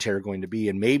wear and tear going to be?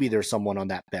 And maybe there's someone on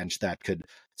that bench that could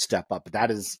step up. But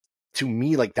that is, to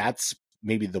me, like that's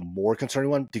maybe the more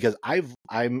concerning one, because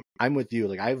I'm with you.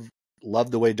 Like I've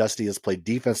loved the way Dusty has played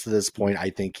defense to this point. I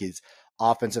think his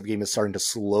offensive game is starting to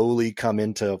slowly come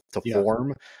into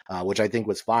form, which I think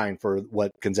was fine for what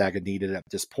Gonzaga needed at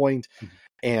this point.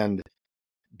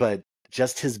 But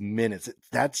just his minutes,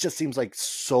 that just seems like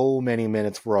so many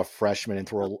minutes for a freshman, and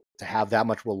to have that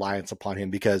much reliance upon him,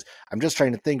 because I'm just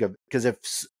trying to think of, because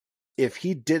if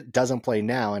he doesn't play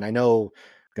now, and I know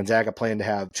Gonzaga planned to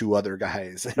have 2 other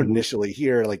guys initially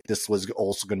here, like this was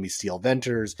also going to be Steele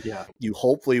Venters. You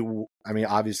hopefully, I mean,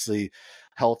 obviously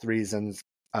health reasons,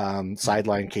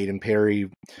 sideline Caden Perry,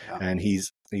 and he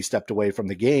stepped away from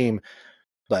the game.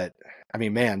 But I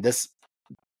mean, man, that's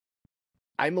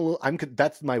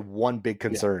my one big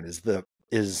concern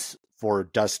is for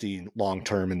Dusty long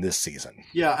term in this season.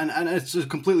 Yeah, and it's a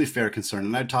completely fair concern.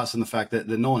 And I'd toss in the fact that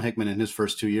Nolan Hickman in his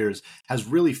first 2 years has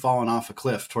really fallen off a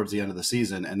cliff towards the end of the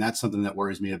season, and that's something that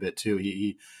worries me a bit too.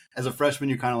 He as a freshman,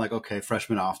 you're kind of like, okay,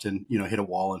 freshmen often hit a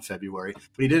wall in February,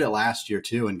 but he did it last year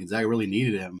too, and Gonzaga really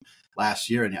needed him last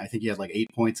year, and I think he had like 8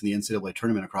 points in the NCAA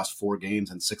tournament across 4 games,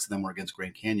 and 6 of them were against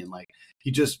Grand Canyon. Like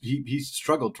he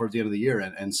struggled towards the end of the year,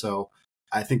 and so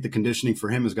I think the conditioning for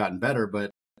him has gotten better,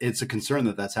 but it's a concern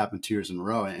that that's happened 2 years in a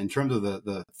row. In terms of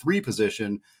the 3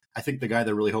 position, I think the guy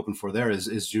they're really hoping for there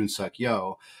is Jun Suk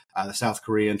Yo, the South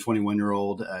Korean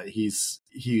 21-year-old.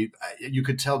 You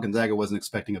could tell Gonzaga wasn't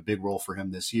expecting a big role for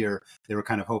him this year. They were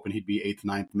kind of hoping he'd be 8th,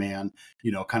 9th man,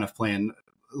 kind of playing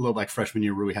a little like freshman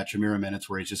year Rui Hachimura minutes,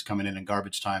 where he's just coming in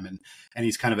garbage time, and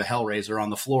he's kind of a hellraiser on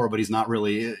the floor, but he's not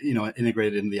really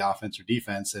integrated into the offense or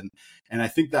defense. And I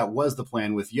think that was the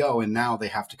plan with Yo, and now they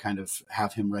have to kind of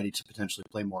have him ready to potentially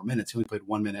play more minutes. He only played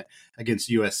 1 minute against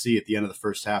USC at the end of the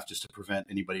first half, just to prevent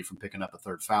anybody from picking up a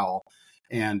 3rd foul.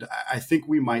 And I think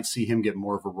we might see him get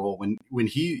more of a role when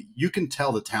you can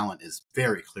tell the talent is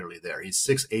very clearly there. He's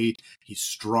 6'8", he's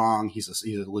strong, he's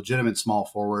a legitimate small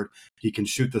forward. He can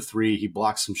shoot the 3, he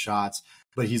blocks some shots,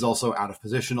 but he's also out of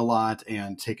position a lot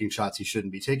and taking shots he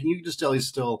shouldn't be taking. You can just tell he's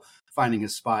still finding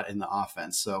his spot in the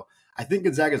offense. So I think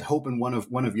Gonzaga's hoping one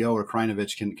of Yo or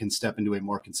Krinovich can step into a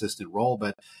more consistent role,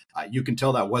 but you can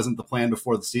tell that wasn't the plan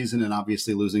before the season, and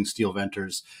obviously losing Steele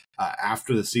Venters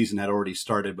after the season had already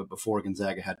started, but before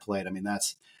Gonzaga had played. I mean,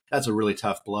 that's a really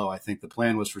tough blow. I think the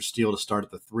plan was for Steele to start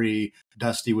at the 3.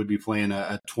 Dusty would be playing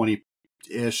a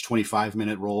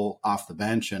 25-minute role off the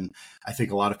bench, and I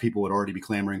think a lot of people would already be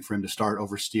clamoring for him to start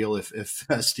over Steele if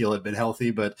Steele had been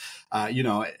healthy. But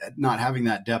not having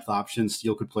that depth option,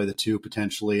 Steele could play the 2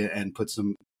 potentially and put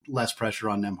some less pressure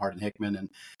on Nemhard and Hickman, and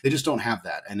they just don't have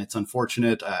that. And it's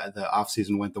unfortunate the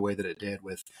offseason went the way that it did,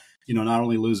 with not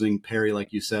only losing Perry,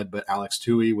 like you said, but Alex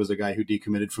Tui was a guy who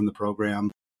decommitted from the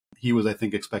program. He was, I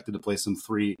think, expected to play some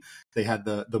 3. They had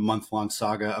the month-long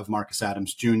saga of Marcus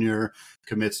Adams Jr.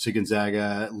 commits to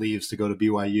Gonzaga, leaves to go to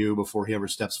BYU before he ever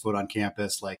steps foot on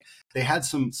campus. Like, they had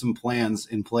some plans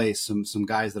in place, some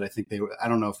guys that I think I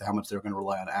don't know how much they were going to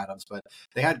rely on Adams, but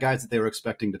they had guys that they were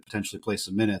expecting to potentially play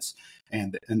some minutes,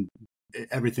 and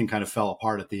everything kind of fell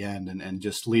apart at the end, and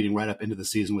just leading right up into the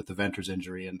season with the Venters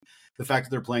injury. And the fact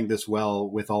that they're playing this well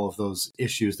with all of those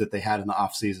issues that they had in the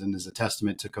offseason is a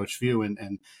testament to Coach Few and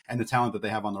the talent that they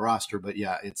have on the roster. But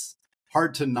yeah, it's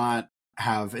hard to not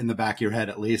have in the back of your head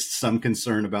at least some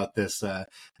concern about this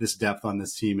depth on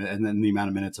this team, and then the amount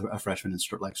of minutes a freshman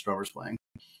like Stromer's playing.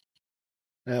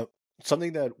 Now,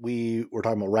 something that we were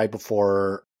talking about right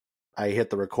before I hit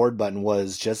the record button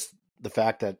was just the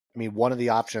fact that, I mean, one of the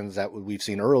options that we've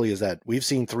seen early is that we've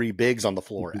seen three bigs on the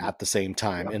floor at the same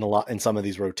time in some of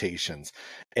these rotations.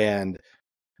 And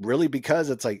really, because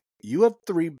it's like you have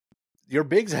your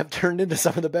bigs have turned into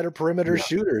some of the better perimeter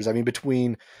shooters. I mean,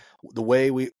 between the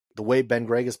way Ben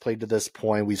Gregg has played to this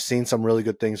point, we've seen some really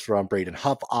good things from Braden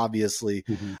Huff, obviously.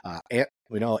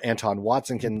 We know Anton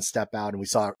Watson can step out, and we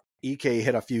saw EK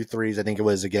hit a few threes. I think it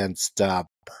was against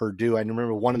Purdue. I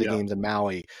remember one of the games in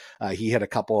Maui. He hit a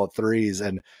couple of threes,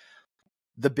 and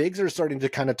the bigs are starting to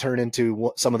kind of turn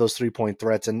into some of those 3-point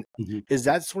threats. And is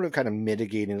that sort of kind of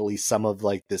mitigating at least some of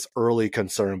like this early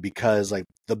concern, because like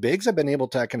the bigs have been able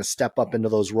to kind of step up into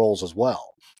those roles as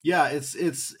well? Yeah,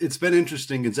 it's been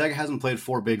interesting. Gonzaga hasn't played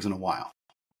four bigs in a while.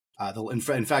 In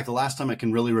fact, the last time I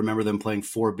can really remember them playing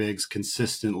four bigs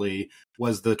consistently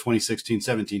was the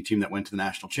 2016-17 team that went to the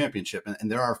national championship.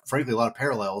 And there are, frankly, a lot of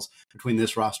parallels between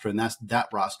this roster and that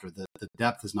roster. The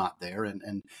depth is not there.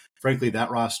 And frankly,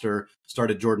 that roster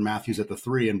started Jordan Matthews at the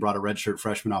three and brought a redshirt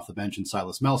freshman off the bench in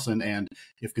Silas Melson. And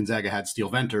if Gonzaga had Steele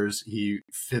Venters, he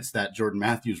fits that Jordan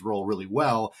Matthews role really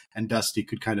well. And Dusty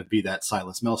could kind of be that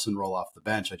Silas Melson role off the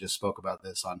bench. I just spoke about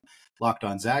this on Locked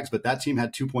On Zags, but that team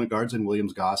had 2-point guards in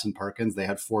Williams, Goss, and Perkins. They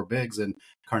had four bigs in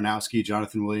Karnowski,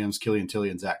 Jonathan Williams, Killian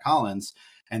Tilly, and Zach Collins.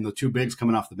 And the two bigs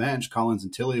coming off the bench, Collins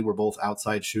and Tilly, were both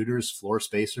outside shooters, floor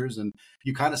spacers. And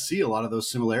you kind of see a lot of those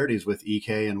similarities with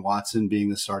EK and Watson being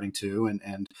the starting two.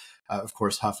 And of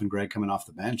course, Huff and Gregg coming off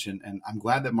the bench. And I'm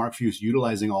glad that Mark Few is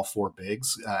utilizing all four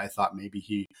bigs. I thought maybe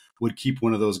he would keep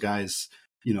one of those guys,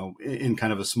 you know, in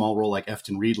kind of a small role, like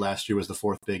Efton Reed last year was the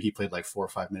fourth big. He played like 4 or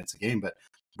 5 minutes a game. But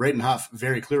Braden Huff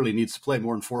very clearly needs to play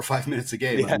more than 4 or 5 minutes a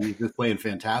game. Yeah. I mean, he's just playing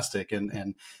fantastic.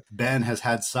 And Ben has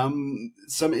had some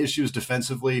issues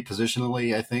defensively,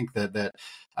 positionally, I think, that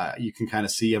you can kind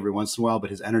of see every once in a while,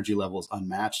 but his energy level is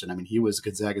unmatched. And I mean, he was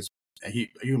Gonzaga's,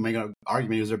 you make an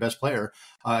argument he was their best player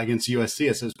against USC,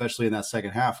 especially in that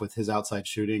second half with his outside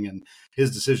shooting, and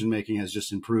his decision-making has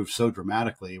just improved so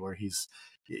dramatically, where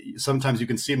sometimes you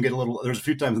can see him get there's a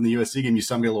few times in the USC game you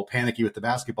saw him get a little panicky with the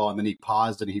basketball, and then he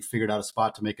paused and he figured out a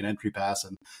spot to make an entry pass.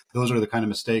 And those are the kind of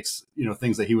mistakes,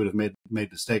 things that he would have made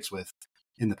mistakes with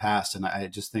in the past. And I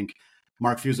just think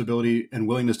Mark Few's ability and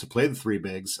willingness to play the three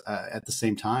bigs at the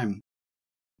same time.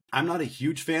 I'm not a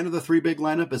huge fan of the three big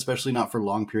lineup, especially not for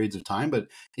long periods of time, but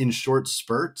in short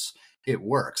spurts, it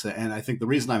works. And I think the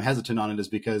reason I'm hesitant on it is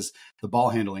because the ball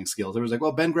handling skills. It was like,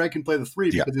 well, Ben Gregg can play the three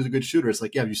because he's a good shooter. It's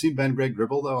like, yeah, have you seen Ben Gregg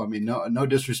dribble though? I mean, no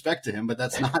disrespect to him, but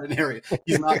that's not an area.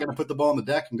 He's not going to put the ball on the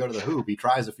deck and go to the hoop. He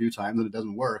tries a few times and it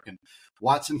doesn't work. And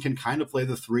Watson can kind of play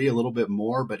the three a little bit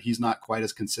more, but he's not quite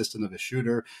as consistent of a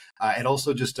shooter. It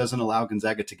also just doesn't allow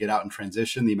Gonzaga to get out in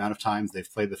transition. The amount of times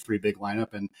they've played the three big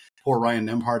lineup, and poor Ryan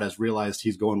Nembhard has realized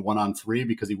he's going 1-on-3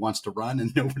 because he wants to run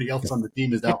and nobody else on the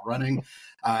team is out running.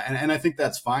 And I think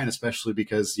that's fine, especially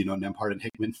because, Nembhard and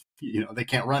Hickman, they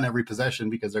can't run every possession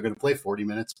because they're going to play 40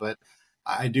 minutes. But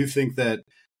I do think that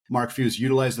Mark Few's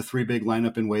utilized the three big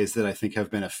lineup in ways that I think have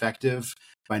been effective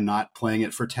by not playing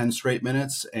it for 10 straight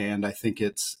minutes. And I think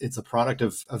it's a product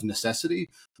of necessity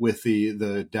with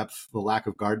the depth, the lack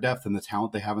of guard depth and the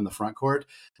talent they have in the front court.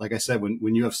 Like I said,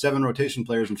 when you have 7 rotation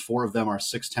players and 4 of them are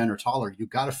 6'10" or taller, you've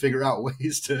got to figure out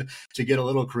ways to get a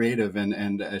little creative.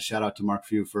 And a shout out to Mark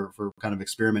Few for kind of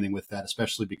experimenting with that,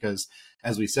 especially because,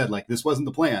 as we said, like this wasn't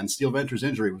the plan. Steele Venters'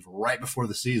 injury was right before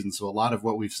the season. So a lot of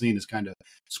what we've seen is kind of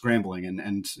scrambling,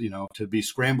 and to be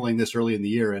scrambling this early in the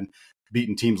year and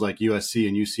beating teams like USC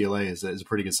and UCLA is a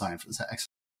pretty good sign for the Zags.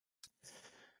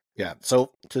 Yeah.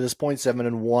 So to this point,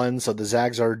 7-1. So the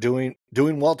Zags are doing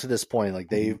well to this point. Like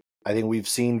I think we've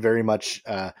seen very much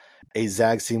a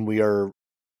Zags team. We are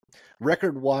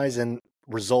record wise and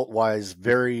result wise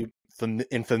very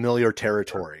in familiar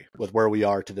territory with where we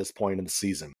are to this point in the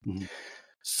season. Mm-hmm.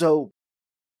 So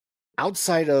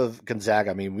outside of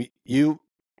Gonzaga, I mean,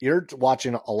 you're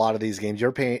watching a lot of these games.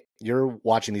 You're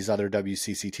watching these other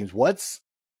WCC teams. What's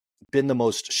been the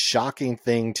most shocking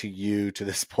thing to you to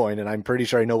this point? And I'm pretty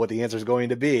sure I know what the answer is going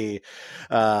to be.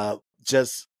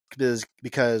 Just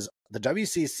because the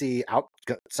WCC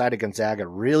outside of Gonzaga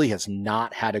really has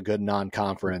not had a good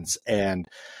non-conference, and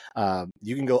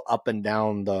you can go up and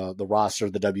down the roster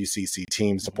of the WCC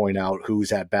teams to point out who's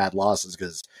had bad losses,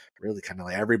 because really kind of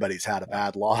like everybody's had a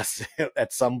bad loss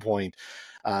at some point.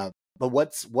 But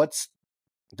what's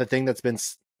the thing that's been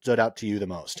stood out to you the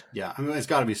most? Yeah, I mean, it's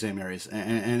got to be St. Mary's.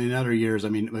 And in other years, I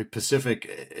mean, like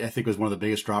Pacific, I think was one of the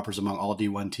biggest droppers among all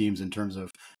D1 teams in terms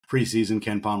of preseason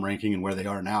KenPom ranking and where they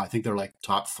are now. I think they're like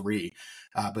top 3.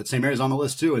 But St. Mary's on the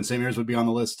list too, and St. Mary's would be on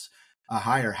the list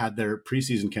higher had their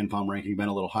preseason Ken Palm ranking been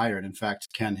a little higher. And in fact,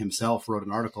 Ken himself wrote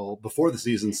an article before the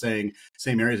season saying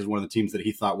St. Mary's is one of the teams that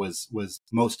he thought was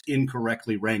most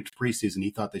incorrectly ranked preseason. He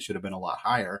thought they should have been a lot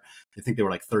higher. I think they were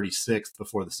like 36th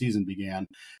before the season began.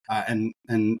 And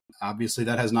obviously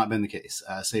that has not been the case.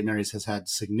 St. Mary's has had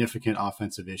significant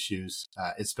offensive issues.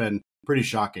 It's been pretty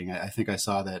shocking. I think I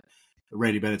saw that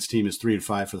Randy Bennett's team is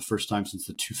 3-5 for the first time since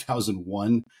the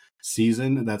 2001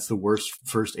 season. That's the worst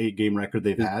first 8-game record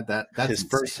they've had. That's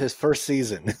his first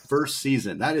season. First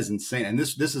season. That is insane. And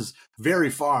this is very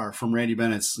far from Randy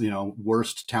Bennett's,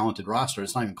 worst talented roster.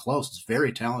 It's not even close. It's a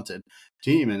very talented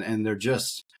team, and they're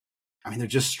just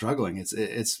struggling.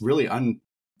 It's really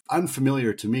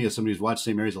unfamiliar to me as somebody who's watched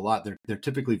St. Mary's a lot. They're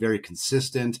typically very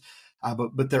consistent.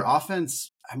 But their offense,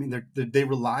 they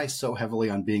rely so heavily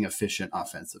on being efficient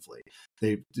offensively.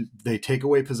 They take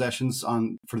away possessions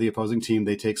for the opposing team.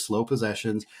 They take slow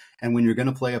possessions. And when you're going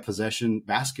to play a possession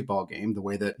basketball game, the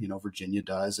way that, Virginia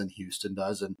does and Houston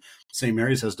does and St.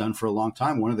 Mary's has done for a long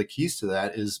time, one of the keys to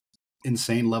that is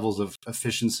insane levels of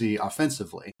efficiency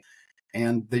offensively.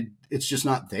 And it's just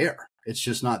not there. It's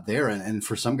just not there. And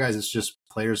for some guys, it's just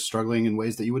players struggling in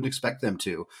ways that you wouldn't expect them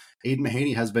to. Aiden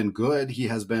Mahaney has been good. He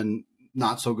has been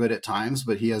not so good at times,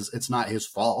 but it's not his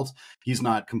fault. He's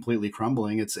not completely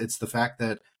crumbling. It's the fact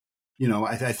that,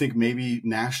 I think maybe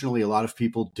nationally, a lot of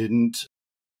people didn't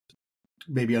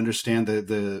maybe understand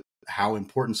the how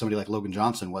important somebody like Logan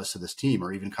Johnson was to this team,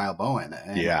 or even Kyle Bowen.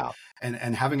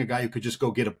 And having a guy who could just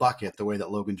go get a bucket the way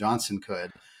that Logan Johnson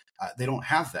could, they don't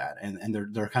have that. And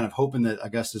they're kind of hoping that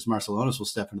Augustus Marcelonis will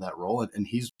step into that role. And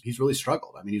he's really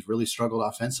struggled. He's really struggled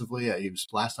offensively.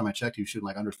 Last time I checked, he was shooting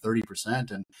like under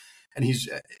 30%. And he's,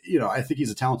 I think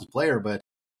he's a talented player, but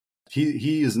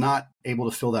he is not able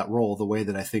to fill that role the way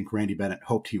that I think Randy Bennett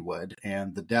hoped he would.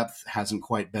 And the depth hasn't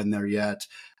quite been there yet.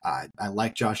 I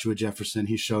like Joshua Jefferson.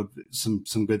 He showed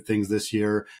some good things this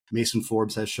year. Mason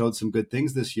Forbes has showed some good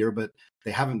things this year, but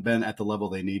they haven't been at the level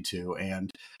they need to.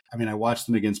 And I watched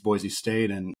them against Boise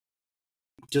State, and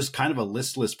just kind of a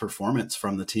listless performance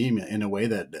from the team in a way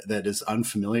that is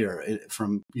unfamiliar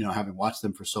from, having watched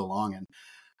them for so long. And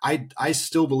I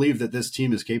still believe that this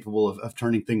team is capable of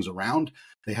turning things around.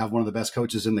 They have one of the best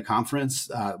coaches in the conference.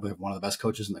 We have one of the best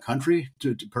coaches in the country,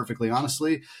 to perfectly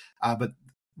honestly. But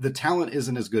the talent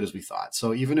isn't as good as we thought.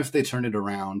 So even if they turn it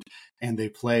around and they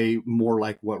play more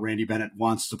like what Randy Bennett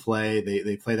wants to play,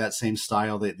 they play that same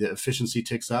style, the efficiency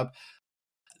ticks up.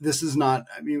 This is not,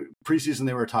 preseason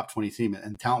they were a top 20 team,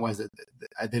 and talent-wise,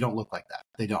 they don't look like that.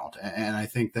 They don't. And I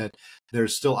think that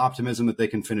there's still optimism that they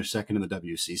can finish second in the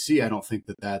WCC. I don't think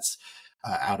that that's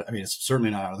it's certainly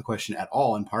not out of the question at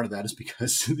all. And part of that is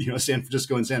because, San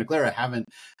Francisco and Santa Clara haven't,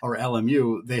 or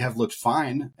LMU, they have looked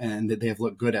fine and they have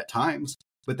looked good at times,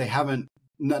 but they haven't,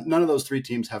 none of those three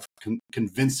teams have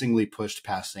convincingly pushed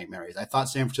past St. Mary's. I thought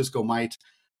San Francisco might.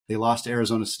 They lost to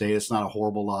Arizona State. It's not a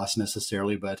horrible loss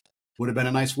necessarily, but would have been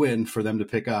a nice win for them to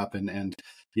pick up. And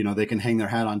they can hang their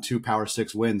hat on 2 Power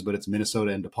 6 wins, but it's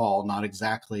Minnesota and DePaul, not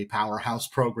exactly powerhouse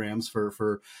programs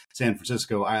for San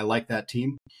Francisco. I like that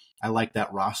team. I like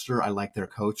that roster. I like their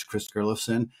coach, Chris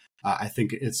Gerlofson. I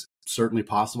think it's certainly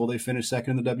possible they finish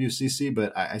second in the WCC,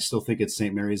 but I still think it's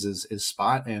St. Mary's'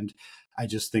 spot. And I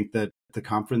just think that the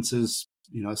conference is,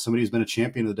 somebody who's been a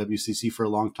champion of the WCC for a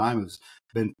long time has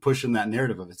been pushing that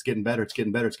narrative of it's getting better, it's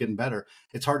getting better, it's getting better.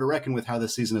 It's hard to reckon with how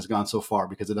this season has gone so far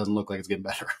because it doesn't look like it's getting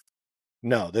better.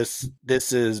 No, this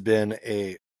has been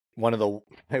one of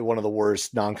the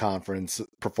worst non-conference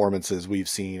performances we've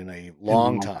seen in a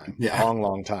long time. Yeah.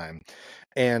 Long time.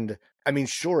 And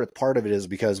sure, part of it is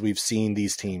because we've seen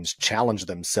these teams challenge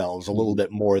themselves a little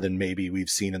bit more than maybe we've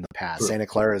seen in the past. Sure. Santa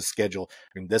Clara's schedule,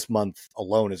 this month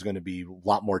alone is going to be a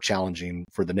lot more challenging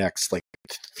for the next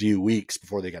few weeks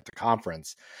before they get to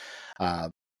conference.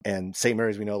 And St.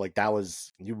 Mary's, we know, that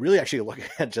was, you really actually look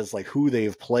at just who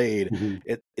they've played. Mm-hmm.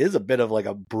 It is a bit of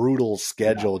a brutal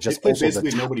schedule. Yeah. Just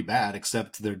basically nobody bad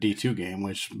except their D2 game,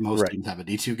 which most teams have a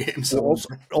D2 game. So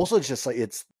also just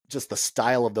it's just the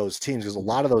style of those teams, because a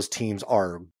lot of those teams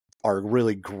are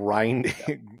really grinding.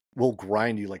 Yeah. Will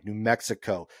grind you, like New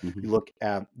Mexico. Mm-hmm. You look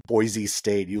at Boise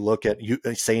State. You look at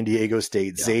San Diego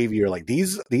State, Xavier.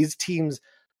 These teams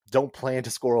don't plan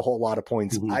to score a whole lot of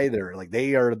points either.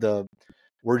 They are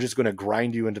we're just going to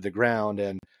grind you into the ground.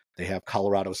 And they have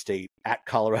Colorado State at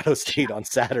Colorado State on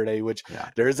Saturday, which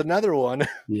there's another one.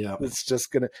 Yeah, it's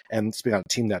just going to, and speaking of a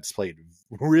team that's played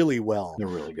really well. They're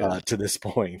really good to this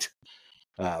point.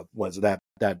 Was that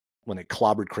when they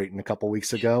clobbered Creighton a couple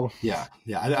weeks ago. Yeah.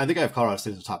 I think I have Colorado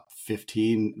State as a top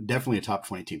 15, definitely a top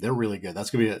 20 team. They're really good. That's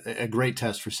going to be a great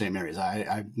test for St. Mary's.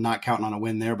 I'm not counting on a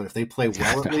win there, but if they play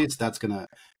well, at least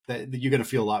you're going to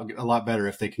feel a lot better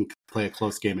if they can play a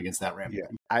close game against that Ram.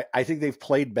 Yeah. I think they've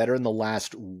played better in the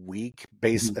last week,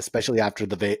 especially after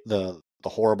the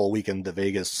horrible weekend the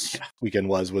Vegas weekend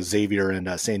was Xavier and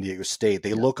San Diego State.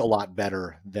 They look a lot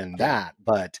better than that,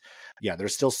 but yeah,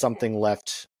 there's still something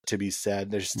left to be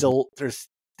said. There's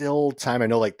still time. I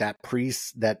know, like that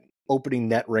opening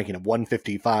net ranking of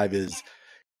 155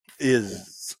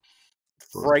 is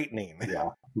frightening. Yeah,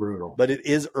 brutal. But it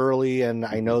is early, and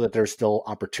I know that there's still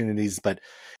opportunities, but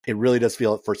it really does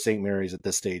feel for St. Mary's at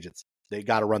this stage. They've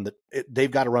got to run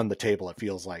the table. It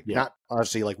feels like not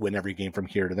obviously like win every game from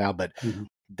here to now, but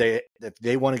if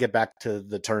they want to get back to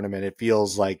the tournament, it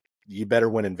feels like you better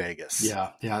win in Vegas.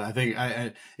 Yeah. I think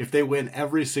if they win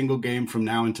every single game from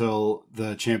now until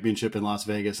the championship in Las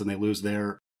Vegas and they lose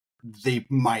there, they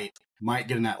might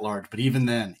get in at large. But even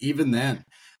then,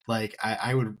 like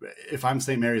I would, if I'm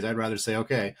St. Mary's, I'd rather say,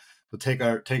 okay, we'll take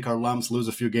our lumps, lose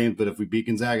a few games, but if we beat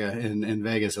Gonzaga in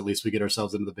Vegas, at least we get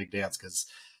ourselves into the big dance, because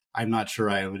I'm not sure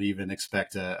I would even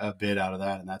expect a bid out of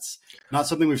that. And that's not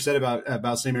something we've said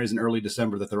about St. Mary's in early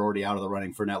December, that they're already out of the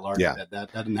running for net large. Yeah.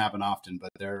 That doesn't happen often,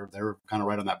 but they're kind of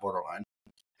right on that borderline.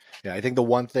 Yeah, I think the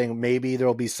one thing, maybe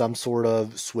there'll be some sort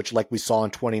of switch like we saw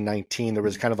in 2019. There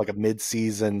was kind of like a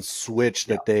mid-season switch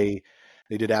that they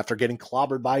did after getting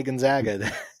clobbered by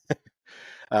Gonzaga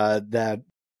that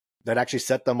actually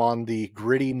set them on the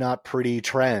gritty, not pretty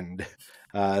trend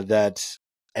that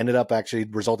ended up actually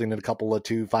resulting in a couple of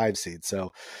 2-5 seeds.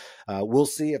 So we'll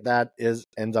see if that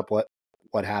ends up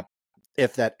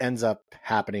if that ends up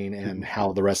happening and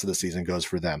how the rest of the season goes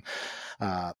for them.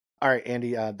 All right,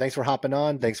 Andy, thanks for hopping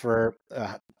on. Thanks for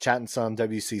chatting some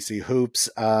WCC hoops.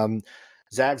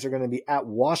 Zags are going to be at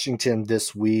Washington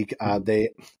this week.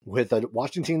 With a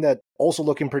Washington team that also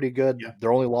looking pretty good. Yeah.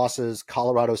 Their only losses,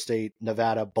 Colorado State,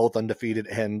 Nevada, both undefeated,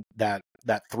 and that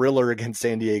thriller against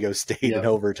San Diego State in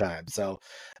overtime. So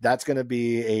that's going to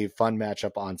be a fun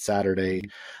matchup on Saturday.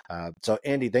 So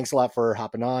Andy, thanks a lot for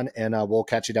hopping on, and we'll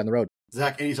catch you down the road.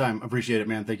 Zach, anytime. Appreciate it,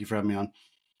 man. Thank you for having me on.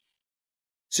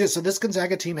 So this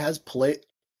Gonzaga team has played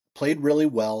really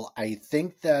well. I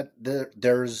think that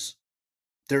there's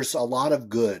a lot of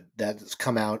good that's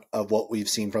come out of what we've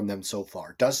seen from them so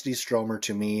far. Dusty Stromer,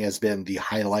 to me, has been the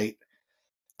highlight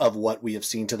of what we have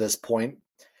seen to this point,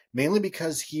 mainly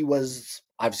because he was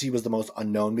the most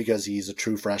unknown, because he's a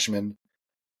true freshman.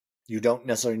 You don't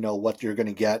necessarily know what you're going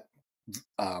to get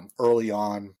early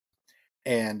on.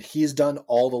 And he's done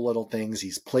all the little things.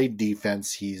 He's played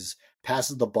defense. He's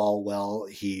passes the ball well.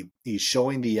 He's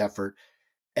showing the effort.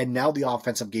 And now the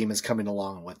offensive game is coming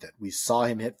along with it. We saw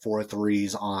him hit 4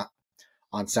 threes on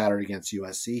Saturday against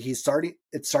USC.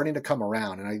 It's starting to come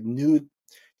around. And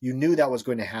you knew that was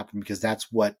going to happen, because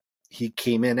that's what he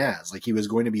came in as. Like, he was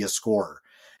going to be a scorer.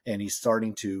 And he's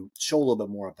starting to show a little bit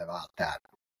more about that.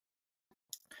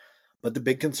 But the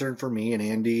big concern for me, and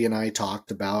Andy and I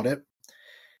talked about it,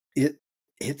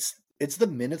 it's the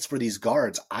minutes for these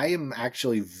guards. I am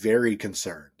actually very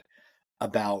concerned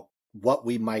about what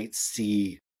we might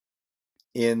see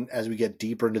as we get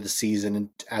deeper into the season, and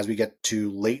as we get to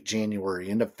late January,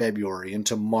 into February,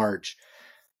 into March.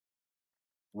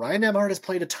 Ryan Nembhard has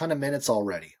played a ton of minutes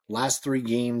already. Last 3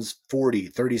 games, 40,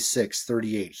 36,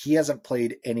 38. He hasn't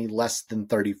played any less than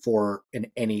 34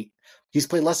 he's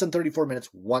played less than 34 minutes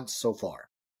once so far.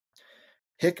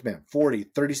 Hickman, 40,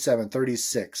 37,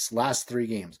 36, last 3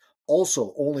 games.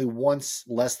 Also, only once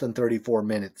less than 34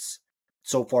 minutes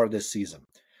so far this season.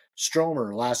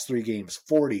 Stromer, last 3 games,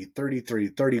 40, 33,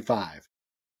 35.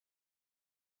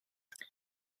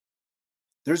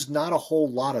 There's not a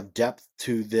whole lot of depth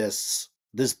to this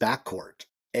backcourt,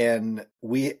 and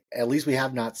we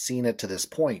have not seen it to this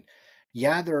point.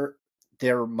 Yeah,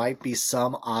 there might be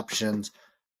some options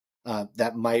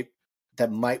that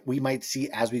we might see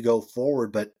as we go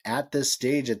forward, but at this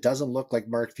stage, it doesn't look like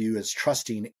Mark Few is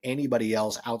trusting anybody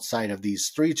else outside of these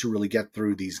 3 to really get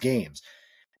through these games.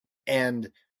 And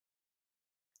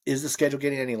is the schedule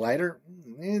getting any lighter?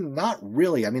 Not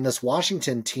really. I mean, this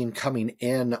Washington team coming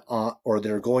in, or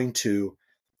they're going to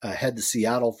head to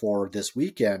Seattle for this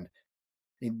weekend.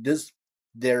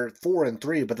 They're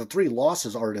 4-3, but the 3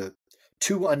 losses are to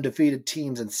 2 undefeated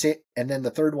teams, and then the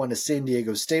third one is San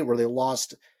Diego State, where they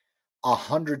lost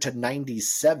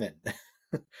 100-97.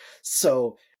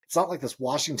 So it's not like this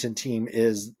Washington team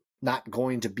is not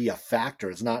going to be a factor.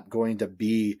 It's not going to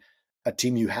be a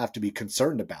team you have to be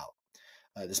concerned about.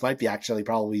 This might be actually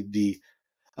probably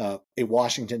a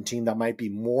Washington team that might be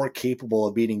more capable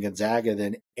of beating Gonzaga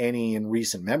than any in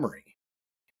recent memory.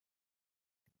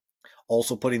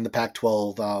 Also putting the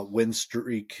Pac-12 win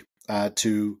streak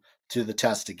to the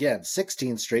test again.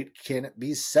 16 straight, can it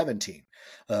be 17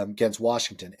 against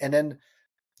Washington? And then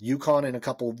UConn in a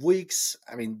couple of weeks.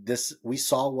 I mean, we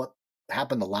saw what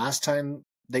happened the last time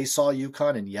they saw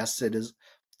UConn, and yes, it is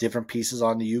different pieces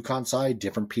on the UConn side,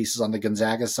 different pieces on the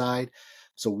Gonzaga side.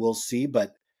 So we'll see,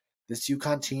 but this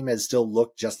UConn team has still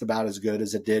looked just about as good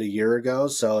as it did a year ago.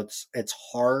 So it's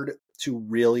hard to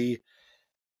really,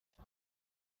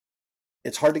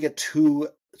 it's hard to get too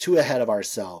ahead of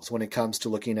ourselves when it comes to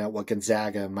looking at what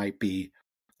Gonzaga might be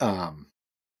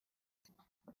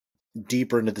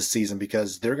deeper into the season,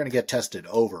 because they're going to get tested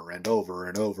over and over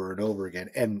and over and over again.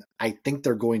 And I think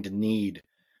they're going to need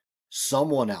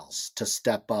someone else to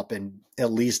step up and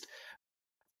at least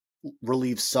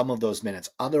relieve some of those minutes.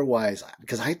 Otherwise,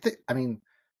 because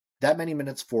that many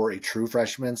minutes for a true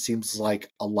freshman seems like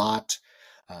a lot.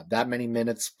 That many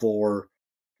minutes for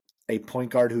a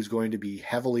point guard who's going to be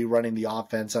heavily running the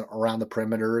offense around the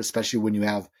perimeter, especially when you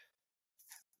have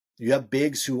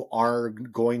bigs who are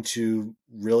going to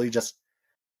really just,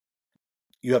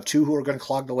 you have two who are going to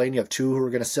clog the lane, you have two who are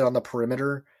going to sit on the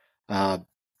perimeter.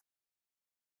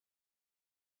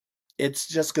 It's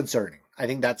just concerning. I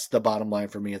think that's the bottom line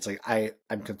for me. It's like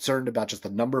I'm concerned about just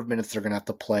the number of minutes they're going to have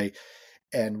to play.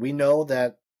 And we know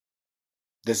that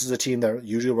this is a team that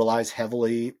usually relies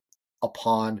heavily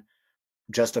upon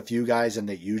just a few guys, and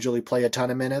they usually play a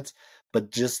ton of minutes.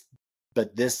 But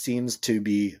this seems to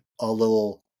be a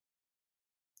little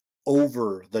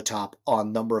over the top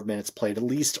on number of minutes played, at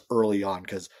least early on,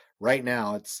 because right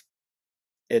now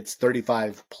it's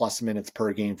 35 plus minutes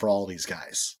per game for all these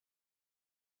guys.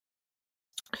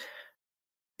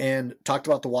 And talked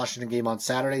about the Washington game on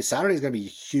Saturday. Saturday is going to be a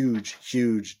huge,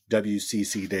 huge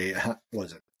WCC day.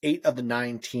 Was it 8 of the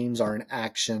 9 teams are in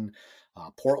action?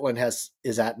 Portland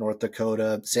is at North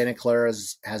Dakota. Santa Clara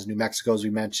has New Mexico, as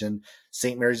we mentioned.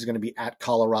 St. Mary's is going to be at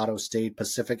Colorado State.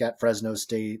 Pacific at Fresno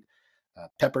State.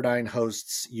 Pepperdine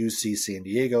hosts UC San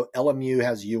Diego. LMU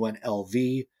has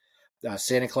UNLV.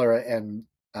 Santa Clara and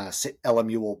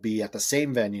LMU will be at the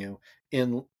same venue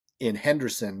in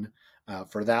Henderson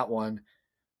for that one.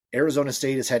 Arizona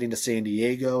State is heading to San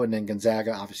Diego, and then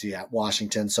Gonzaga obviously at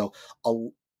Washington. So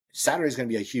Saturday is going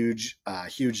to be a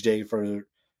huge day for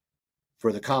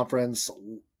the conference.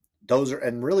 Those are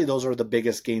the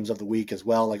biggest games of the week as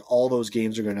well. Like, all those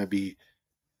games are going to be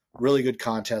really good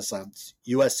contests.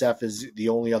 USF is the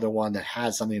only other one that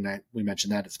has something that we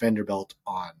mentioned, that it's Vanderbilt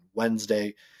on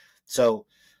Wednesday. So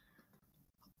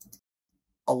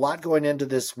a lot going into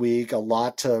this week, a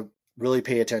lot to really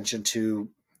pay attention to.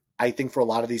 I think for a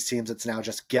lot of these teams, it's now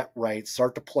just get right,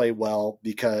 start to play well,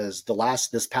 because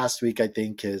this past week, I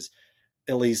think, has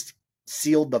at least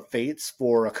sealed the fates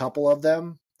for a couple of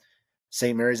them.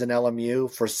 St. Mary's and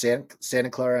LMU. For Santa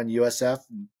Clara and USF,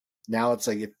 now it's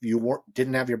like, if you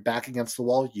didn't have your back against the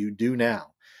wall, you do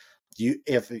now.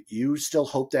 If you still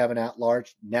hope to have an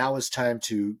at-large, now is time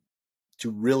to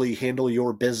really handle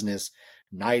your business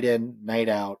night in, night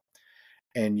out,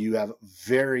 and you have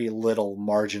very little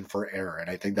margin for error. And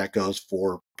I think that goes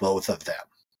for both of them.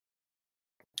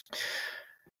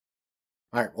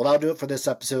 All right, well, that'll do it for this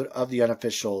episode of the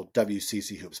unofficial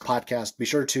WCC Hoops podcast. Be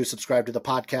sure to subscribe to the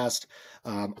podcast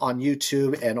on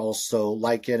YouTube, and also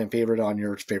like it and favorite on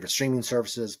your favorite streaming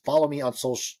services. Follow me on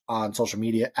social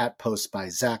media at Posts by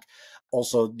Zach.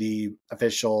 Also, the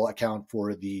official account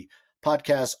for the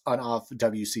podcast on off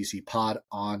WCC Pod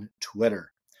on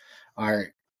Twitter. All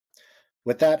right.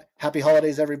 With that, happy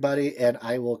holidays, everybody, and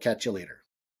I will catch you later.